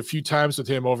communicated a few times with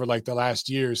him over like the last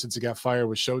year since he got fired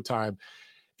with Showtime.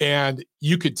 And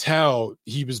you could tell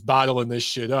he was bottling this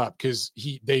shit up because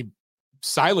they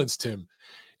silenced him.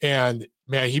 And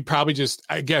man, he probably just,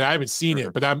 again, I haven't seen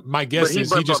it, but my guess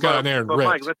is he just got on there and ripped.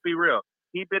 Mike, let's be real.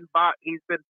 He's been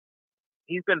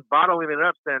bottling it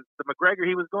up since the McGregor.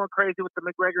 He was going crazy with the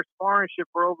McGregor sparring shit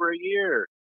for over a year.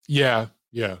 Yeah.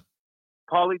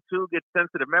 Paulie too gets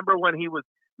sensitive. Remember before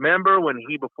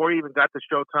he even got to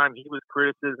Showtime, he was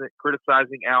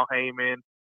criticizing Al Heyman,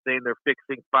 saying they're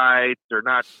fixing fights, they're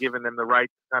not giving them the right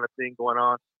kind of thing going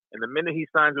on. And the minute he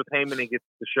signs with Heyman and gets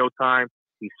to Showtime,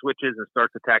 he switches and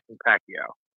starts attacking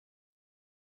Pacquiao.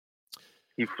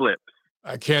 He flips.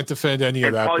 I can't defend any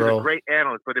of that, Paulie's bro. A great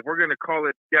analyst, but if we're going to call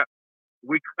it,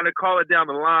 we're going to call it down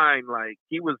the line. Like,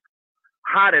 he was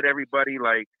hot at everybody,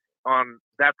 like, on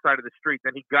that side of the street.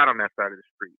 Then he got on that side of the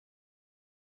street.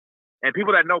 And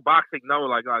people that know boxing know,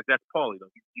 like, oh, that's Paulie.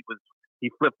 He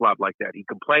flip-flopped like that. He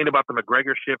complained about the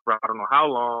McGregor shit for I don't know how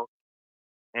long.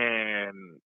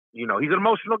 And, he's an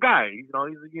emotional guy. He's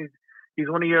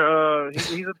one of your,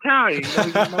 he's Italian.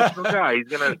 He's an emotional guy. He's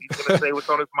gonna say what's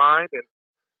on his mind.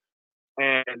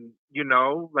 And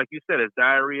like you said, it's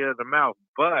diarrhea of the mouth.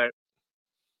 But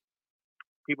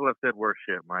people have said worse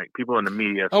shit, Mike. People in the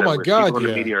media have people in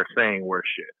the media are saying worse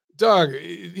shit. Doug,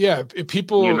 yeah,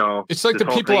 people, it's like the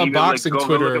people on boxing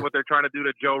Twitter. Look at what they're trying to do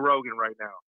to Joe Rogan right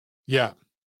now. Yeah.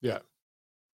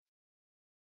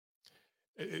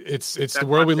 It's the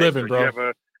world we live in, bro. You have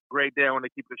a great day. I want to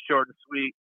keep it short and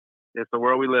sweet. It's the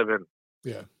world we live in.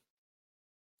 Yeah.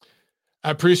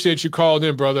 I appreciate you calling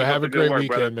in, brother. Have a great weekend,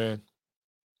 brother. Man.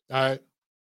 All right.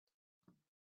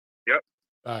 Yep.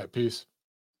 All right. Peace.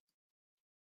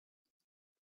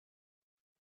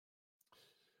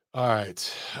 All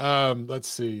right. Let's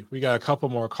see. We got a couple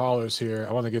more callers here.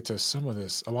 I want to get to some of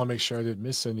this. I want to make sure I didn't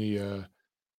miss any. I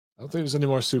don't think there's any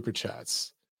more super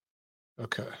chats.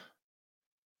 Okay.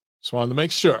 Just wanted to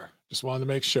make sure.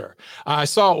 I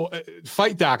saw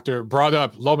Fight Doctor brought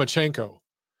up Lomachenko.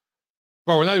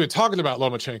 Well, we're not even talking about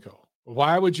Lomachenko.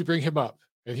 Why would you bring him up?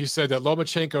 And he said that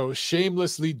Lomachenko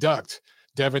shamelessly ducked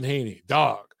Devin Haney.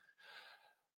 Dog.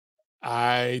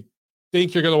 I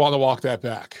think you're going to want to walk that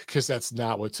back, because that's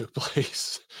not what took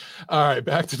place. All right,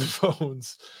 back to the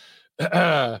phones.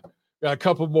 Got a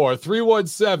couple more.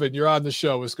 317, you're on the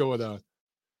show. What's going on?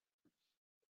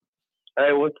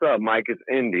 Hey, what's up, Mike? It's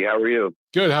Indy. How are you?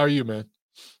 Good. How are you, man?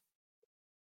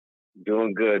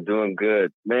 Doing good.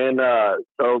 Man,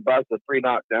 so about the 3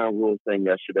 knockdown rule thing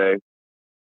yesterday,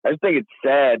 I just think it's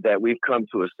sad that we've come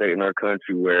to a state in our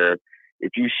country where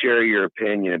if you share your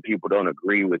opinion and people don't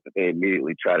agree with it, they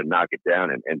immediately try to knock it down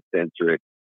and censor it,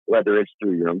 whether it's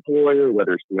through your employer,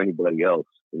 whether it's through anybody else.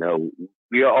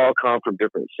 We all come from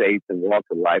different shapes and walks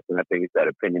of life, and I think it's that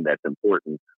opinion that's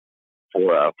important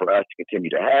for us to continue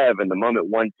to have. And the moment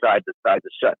one side decides to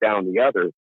shut down the other,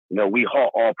 we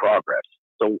halt all progress.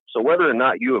 So whether or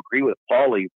not you agree with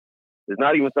Paulie is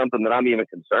not even something that I'm even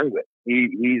concerned with.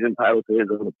 He's entitled to his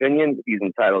own opinion. He's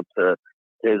entitled to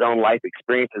his own life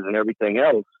experiences and everything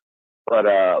else. But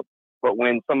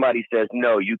when somebody says,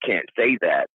 no, you can't say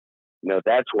that,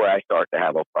 that's where I start to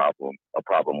have a problem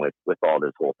with all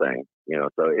this whole thing.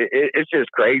 So it's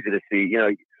just crazy to see,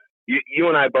 you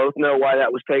and I both know why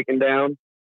that was taken down.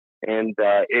 And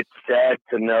it's sad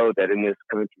to know that in this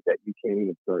country that you can't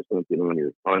even start something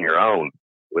on your own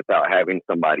without having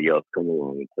somebody else come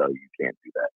along and tell you can't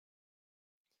do that.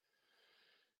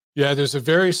 Yeah, there's a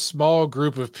very small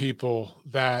group of people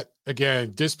that,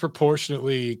 again,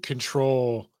 disproportionately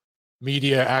control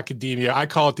media, academia. I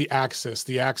call it the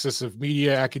axis of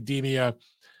media, academia,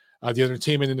 the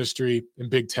entertainment industry, and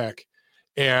big tech.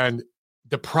 And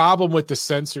the problem with the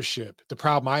censorship, the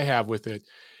problem I have with it,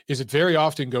 is it very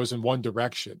often goes in one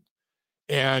direction.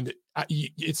 And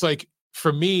it's like,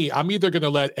 for me, I'm either going to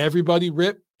let everybody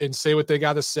rip and say what they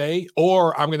got to say,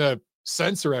 or I'm going to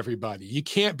censor everybody. You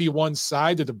can't be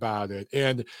one-sided about it.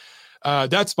 And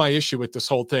that's my issue with this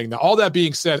whole thing. Now, all that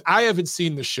being said, I haven't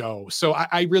seen the show, so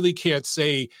I really can't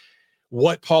say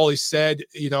what Paulie said,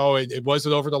 it was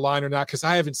it over the line or not, because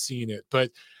I haven't seen it.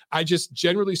 But I just,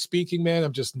 generally speaking, man,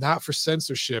 I'm just not for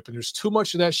censorship. And there's too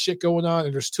much of that shit going on.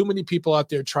 And there's too many people out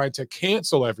there trying to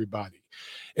cancel everybody.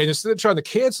 And instead of trying to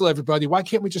cancel everybody, why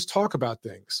can't we just talk about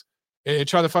things and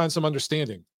try to find some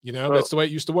understanding? That's the way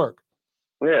it used to work.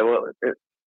 Yeah, well,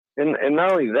 and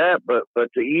not only that, but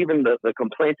to even the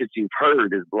complaints that you've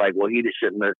heard is like, well, he just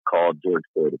shouldn't have called George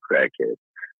Floyd a crackhead.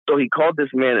 So he called this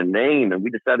man a name, and we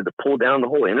decided to pull down the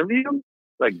whole interview?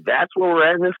 Like, that's where we're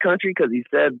at in this country? Because he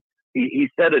said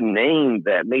a name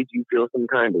that made you feel some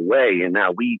kind of way, and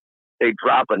now they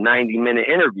drop a 90-minute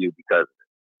interview because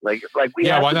like we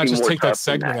have why to not be just more take that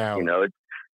segment out?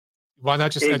 Why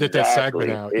not just edit that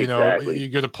segment out? Exactly. You're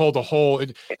going to pull the whole.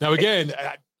 Now again,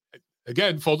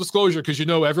 full disclosure, because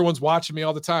everyone's watching me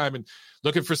all the time and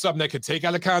looking for something that could take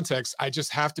out of context. I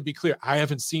just have to be clear. I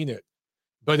haven't seen it,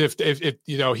 but if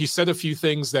he said a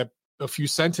few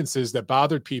sentences that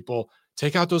bothered people,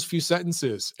 take out those few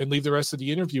sentences and leave the rest of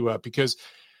the interview up, because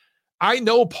I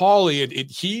know Paulie, and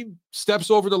he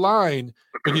steps over the line,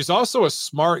 but he's also a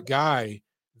smart guy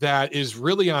that is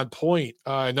really on point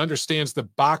and understands the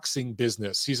boxing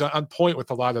business. He's on point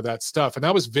with a lot of that stuff. And I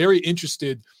was very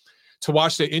interested to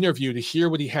watch the interview, to hear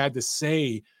what he had to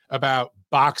say about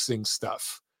boxing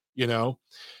stuff, so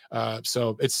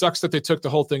it sucks that they took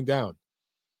the whole thing down.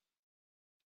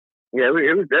 Yeah,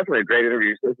 it was definitely a great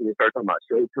interview, especially when you start talking about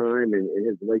Showtime and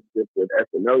his relationship with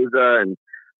Espinoza. And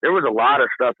there was a lot of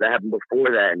stuff that happened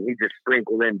before that, and he just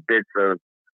sprinkled in bits of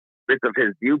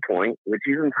his viewpoint, which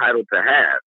he's entitled to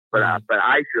have. But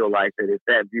I feel like that if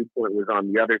that viewpoint was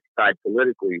on the other side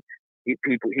politically, he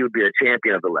would be a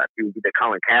champion of the left. He would be the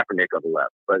Colin Kaepernick of the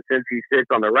left. But since he sits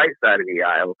on the right side of the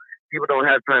aisle, people don't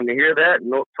have time to hear that.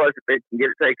 And plus, if they can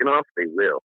get it taken off, they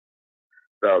will.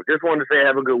 So just wanted to say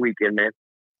have a good weekend, man.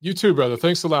 You too, brother.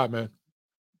 Thanks a lot, man.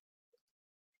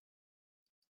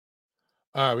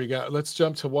 All right, let's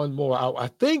jump to one more. I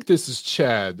think this is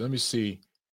Chad. Let me see.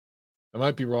 I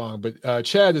might be wrong, but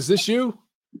Chad, is this you?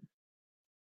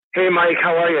 Hey, Mike,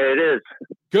 how are you? It is.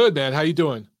 Good, man. How you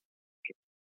doing?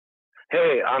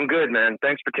 Hey, I'm good, man.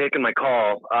 Thanks for taking my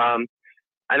call.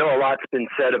 I know a lot's been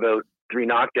said about 3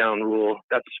 knockdown rule.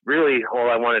 That's really all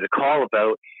I wanted to call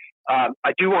about.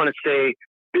 I do want to say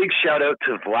big shout out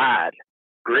to Vlad.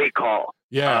 Great call.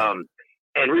 Yeah.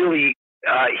 And really,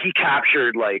 he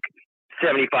captured like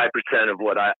 75% of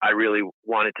what I really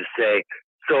wanted to say.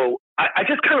 So I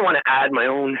just kind of want to add my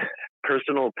own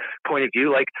personal point of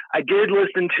view. Like, I did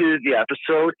listen to the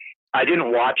episode. I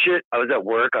didn't watch it. I was at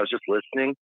work. I was just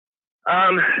listening.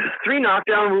 3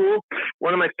 knockdown rule,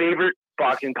 one of my favorite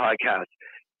boxing podcasts.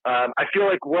 I feel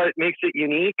like what makes it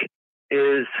unique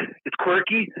is it's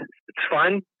quirky, it's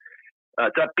fun,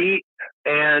 it's upbeat,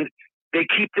 and they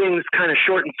keep things kind of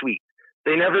short and sweet.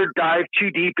 They never dive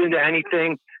too deep into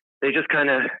anything. They just kind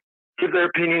of give their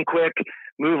opinion quick,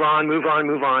 move on.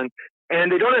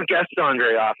 And they don't have guests on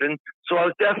very often. So I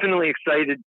was definitely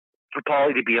excited for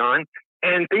Paulie to be on.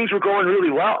 And things were going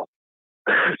really well.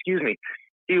 Excuse me.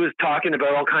 He was talking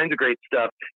about all kinds of great stuff.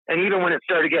 And even when it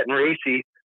started getting racy,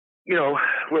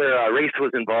 where race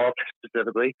was involved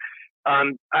specifically,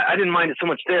 I didn't mind it so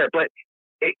much there. But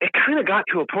it kind of got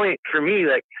to a point for me,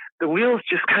 like the wheels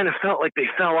just kind of felt like they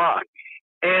fell off.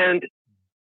 And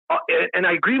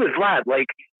I agree with Vlad, like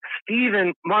Steve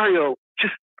and Mario,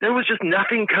 there was just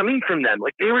nothing coming from them.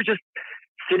 Like they were just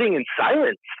sitting in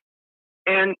silence.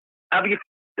 And I'll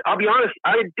be honest,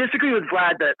 I disagree with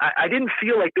Vlad that I didn't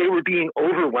feel like they were being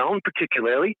overwhelmed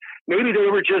particularly. Maybe they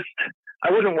were just,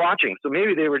 I wasn't watching, so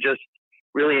maybe they were just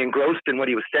really engrossed in what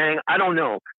he was saying. I don't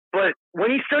know. But when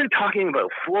he started talking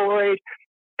about Floyd,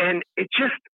 and it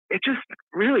just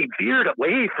really veered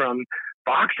away from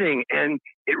boxing, and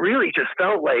it really just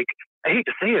felt like, I hate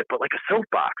to say it, but like a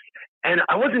soapbox. And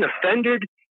I wasn't offended,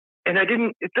 and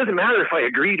it doesn't matter if I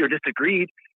agreed or disagreed.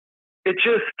 It's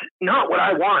just not what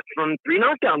I want from 3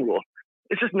 knockdown rule.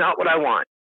 It's just not what I want.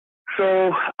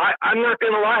 So I'm not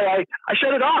going to lie. I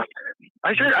shut it off.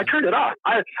 I turned it off.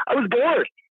 I was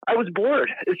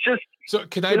bored. It's just. So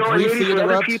can I briefly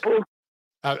interrupt? People,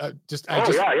 yeah, go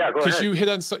ahead. Because you hit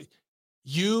on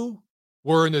you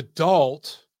were an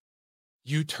adult.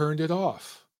 You turned it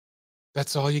off.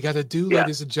 That's all you got to do,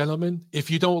 ladies and gentlemen. If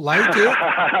you don't like it,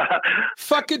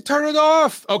 fucking turn it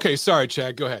off. Okay, sorry,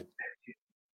 Chad. Go ahead.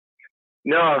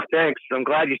 No, thanks. I'm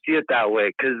glad you see it that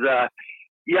way. Cause,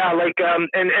 yeah, like,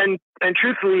 and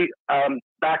truthfully,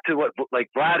 back to what, like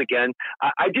Vlad again,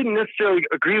 I didn't necessarily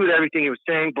agree with everything he was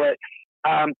saying, but,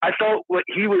 I felt what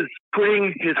he was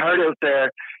putting his heart out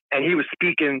there and he was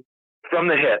speaking from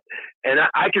the hip, and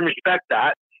I can respect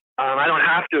that. I don't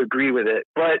have to agree with it,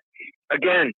 but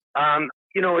again,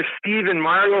 you know, if Steve and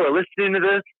Mario are listening to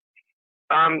this,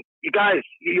 you guys,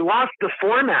 you lost the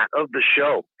format of the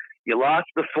show. You lost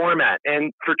the format.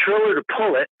 And for Triller to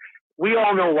pull it, we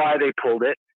all know why they pulled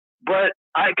it. But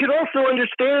I could also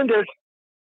understand if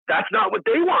that's not what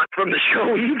they want from the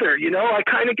show either. You know, I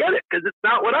kind of get it because it's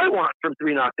not what I want from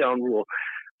 3 Knockdown Rule.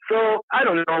 So I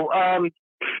don't know.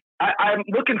 I'm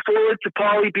looking forward to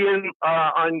Paulie being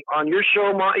on your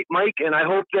show, Mike, and I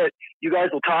hope that you guys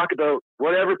will talk about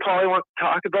whatever Paulie wants to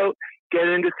talk about, get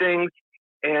into things.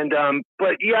 And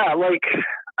but yeah, like,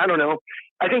 I don't know.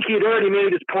 I think he had already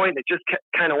made his point. It just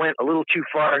kind of went a little too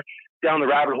far down the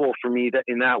rabbit hole for me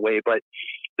in that way. But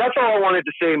that's all I wanted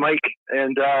to say, Mike.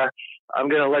 And I'm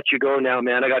going to let you go now,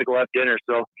 man. I got to go have dinner.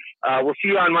 So we'll see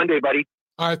you on Monday, buddy.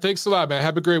 All right. Thanks a lot, man.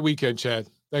 Have a great weekend, Chad.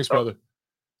 Thanks, brother.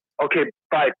 Okay.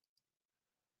 Bye.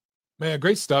 Man,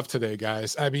 great stuff today,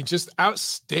 guys. I mean, just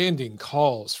outstanding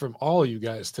calls from all of you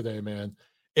guys today, man.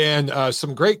 And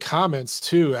some great comments,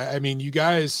 too. I mean, you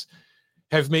guys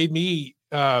have made me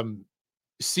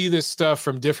see this stuff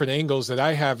from different angles that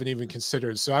I haven't even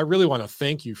considered. So I really want to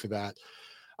thank you for that.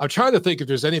 I'm trying to think if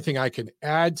there's anything I can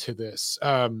add to this.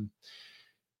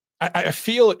 I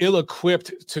feel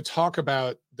ill-equipped to talk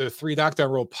about the 3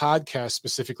 Knockdown Rule podcast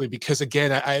specifically because,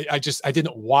 again, I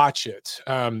didn't watch it.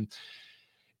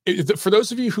 For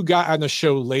those of you who got on the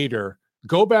show later,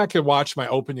 go back and watch my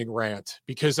opening rant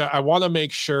because I want to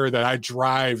make sure that I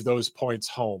drive those points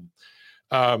home.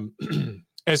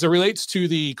 As it relates to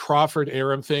the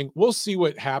Crawford-Arum thing, we'll see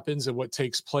what happens and what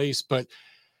takes place, but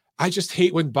I just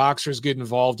hate when boxers get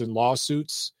involved in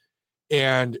lawsuits,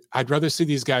 and I'd rather see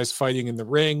these guys fighting in the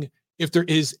ring. If there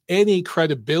is any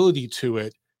credibility to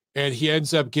it, and he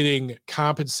ends up getting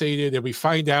compensated, and we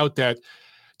find out that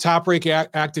Top Rank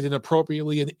acted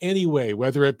inappropriately in any way,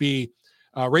 whether it be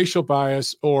racial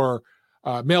bias or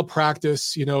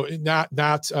malpractice, you know,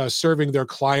 not serving their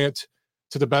client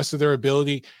to the best of their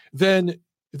ability, then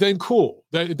cool.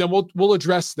 Then we'll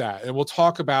address that and we'll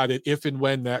talk about it if and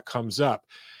when that comes up.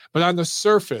 But on the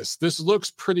surface, this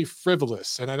looks pretty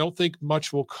frivolous, and I don't think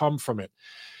much will come from it.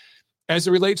 As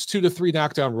it relates to the 3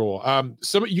 Knockdown Rule,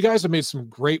 some of you guys have made some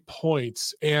great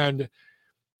points, and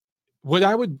what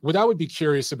I would be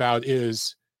curious about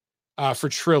is for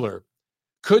Triller,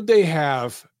 could they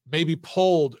have maybe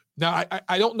pulled? Now,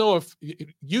 I don't know if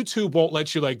YouTube won't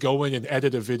let you like go in and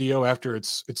edit a video after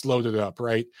it's loaded up,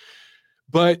 right?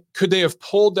 But could they have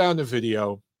pulled down the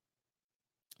video,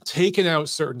 taken out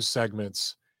certain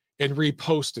segments, and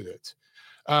reposted it?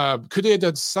 Could they have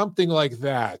done something like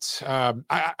that?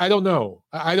 I don't know.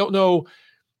 I don't know.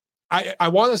 I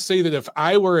want to say that if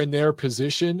I were in their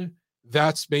position,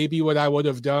 that's maybe what I would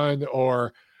have done,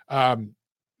 or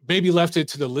maybe left it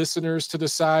to the listeners to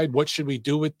decide what should we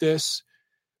do with this.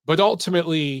 But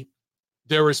ultimately,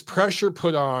 there was pressure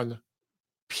put on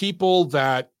people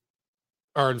that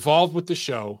are involved with the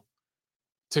show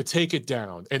to take it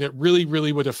down. And it really,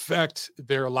 really would affect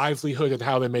their livelihood and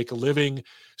how they make a living.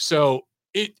 So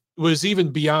it was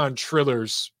even beyond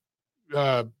Triller's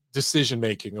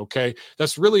decision-making, okay?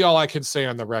 That's really all I can say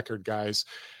on the record, guys.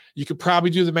 You could probably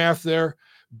do the math there,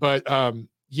 but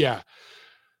yeah,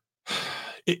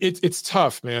 it's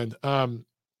tough, man.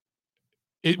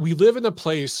 We live in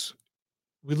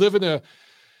a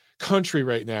country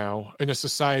right now, in a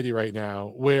society right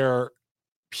now, where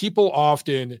people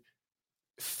often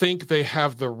think they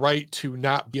have the right to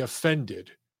not be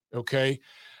offended, okay?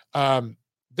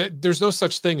 That there's no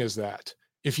such thing as that.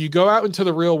 If you go out into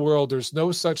the real world, there's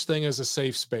no such thing as a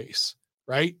safe space,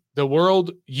 right? The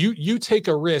world, you take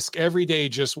a risk every day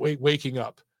just waking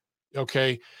up,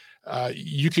 okay?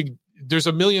 There's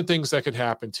a million things that could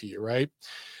happen to you, right?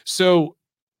 So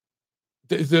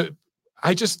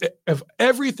of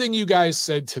everything you guys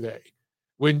said today,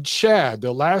 when Chad,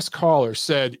 the last caller,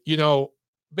 said, you know,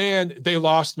 man, they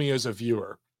lost me as a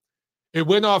viewer. It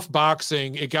went off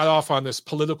boxing. It got off on this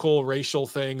political, racial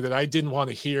thing that I didn't want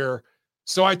to hear.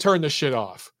 So I turned the shit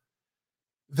off.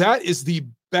 That is the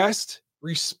best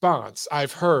response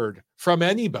I've heard from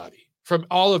anybody, from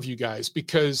all of you guys,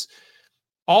 because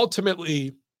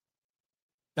ultimately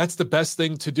that's the best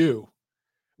thing to do.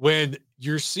 When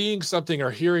you're seeing something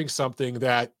or hearing something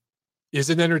that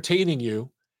isn't entertaining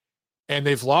you and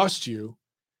they've lost you,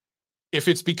 if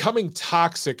it's becoming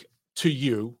toxic to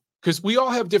you because we all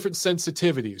have different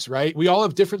sensitivities, right? We all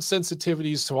have different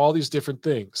sensitivities to all these different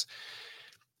things.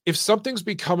 If something's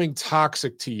becoming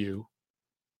toxic to you,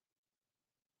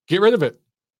 get rid of it.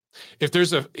 If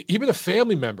there's even a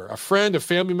family member, a friend, a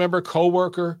family member,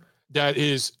 coworker that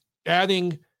is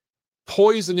adding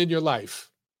poison in your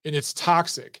life and it's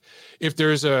toxic, if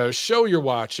there's a show you're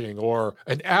watching or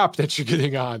an app that you're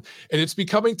getting on and it's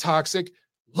becoming toxic,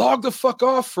 log the fuck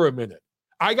off for a minute.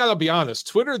 I got to be honest,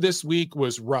 Twitter this week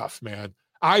was rough, man.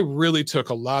 I really took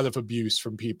a lot of abuse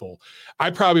from people. I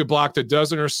probably blocked a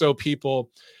dozen or so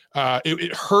people.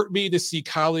 It hurt me to see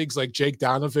colleagues like Jake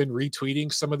Donovan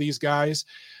retweeting some of these guys,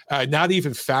 not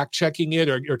even fact checking it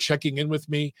or checking in with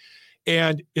me.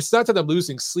 And it's not that I'm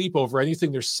losing sleep over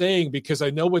anything they're saying, because I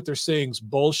know what they're saying is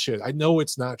bullshit. I know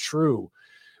it's not true.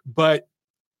 But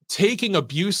taking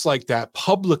abuse like that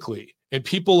publicly and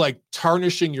people like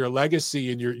tarnishing your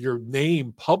legacy and your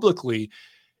name publicly,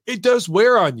 it does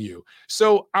wear on you.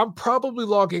 So I'm probably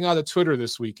logging out of Twitter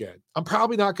this weekend. I'm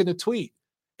probably not going to tweet.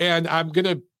 And I'm going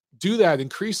to do that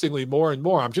increasingly more and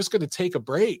more. I'm just going to take a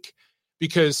break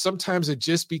because sometimes it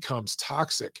just becomes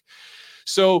toxic.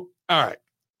 So, all right.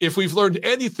 If we've learned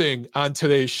anything on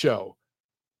today's show,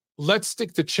 let's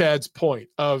stick to Chad's point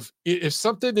of if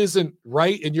something isn't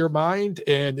right in your mind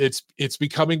and it's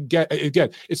becoming, again,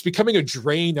 it's becoming a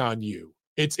drain on you.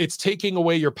 It's taking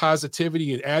away your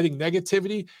positivity and adding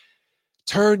negativity.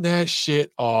 Turn that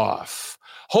shit off.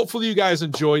 Hopefully you guys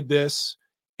enjoyed this.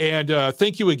 And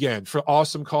thank you again for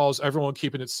awesome calls. Everyone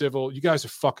keeping it civil. You guys are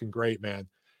fucking great, man.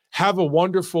 Have a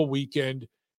wonderful weekend.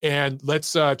 And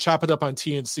let's chop it up on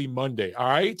TNC Monday. All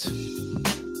right?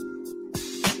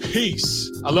 Peace.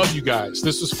 I love you guys.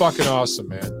 This was fucking awesome,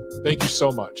 man. Thank you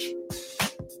so much.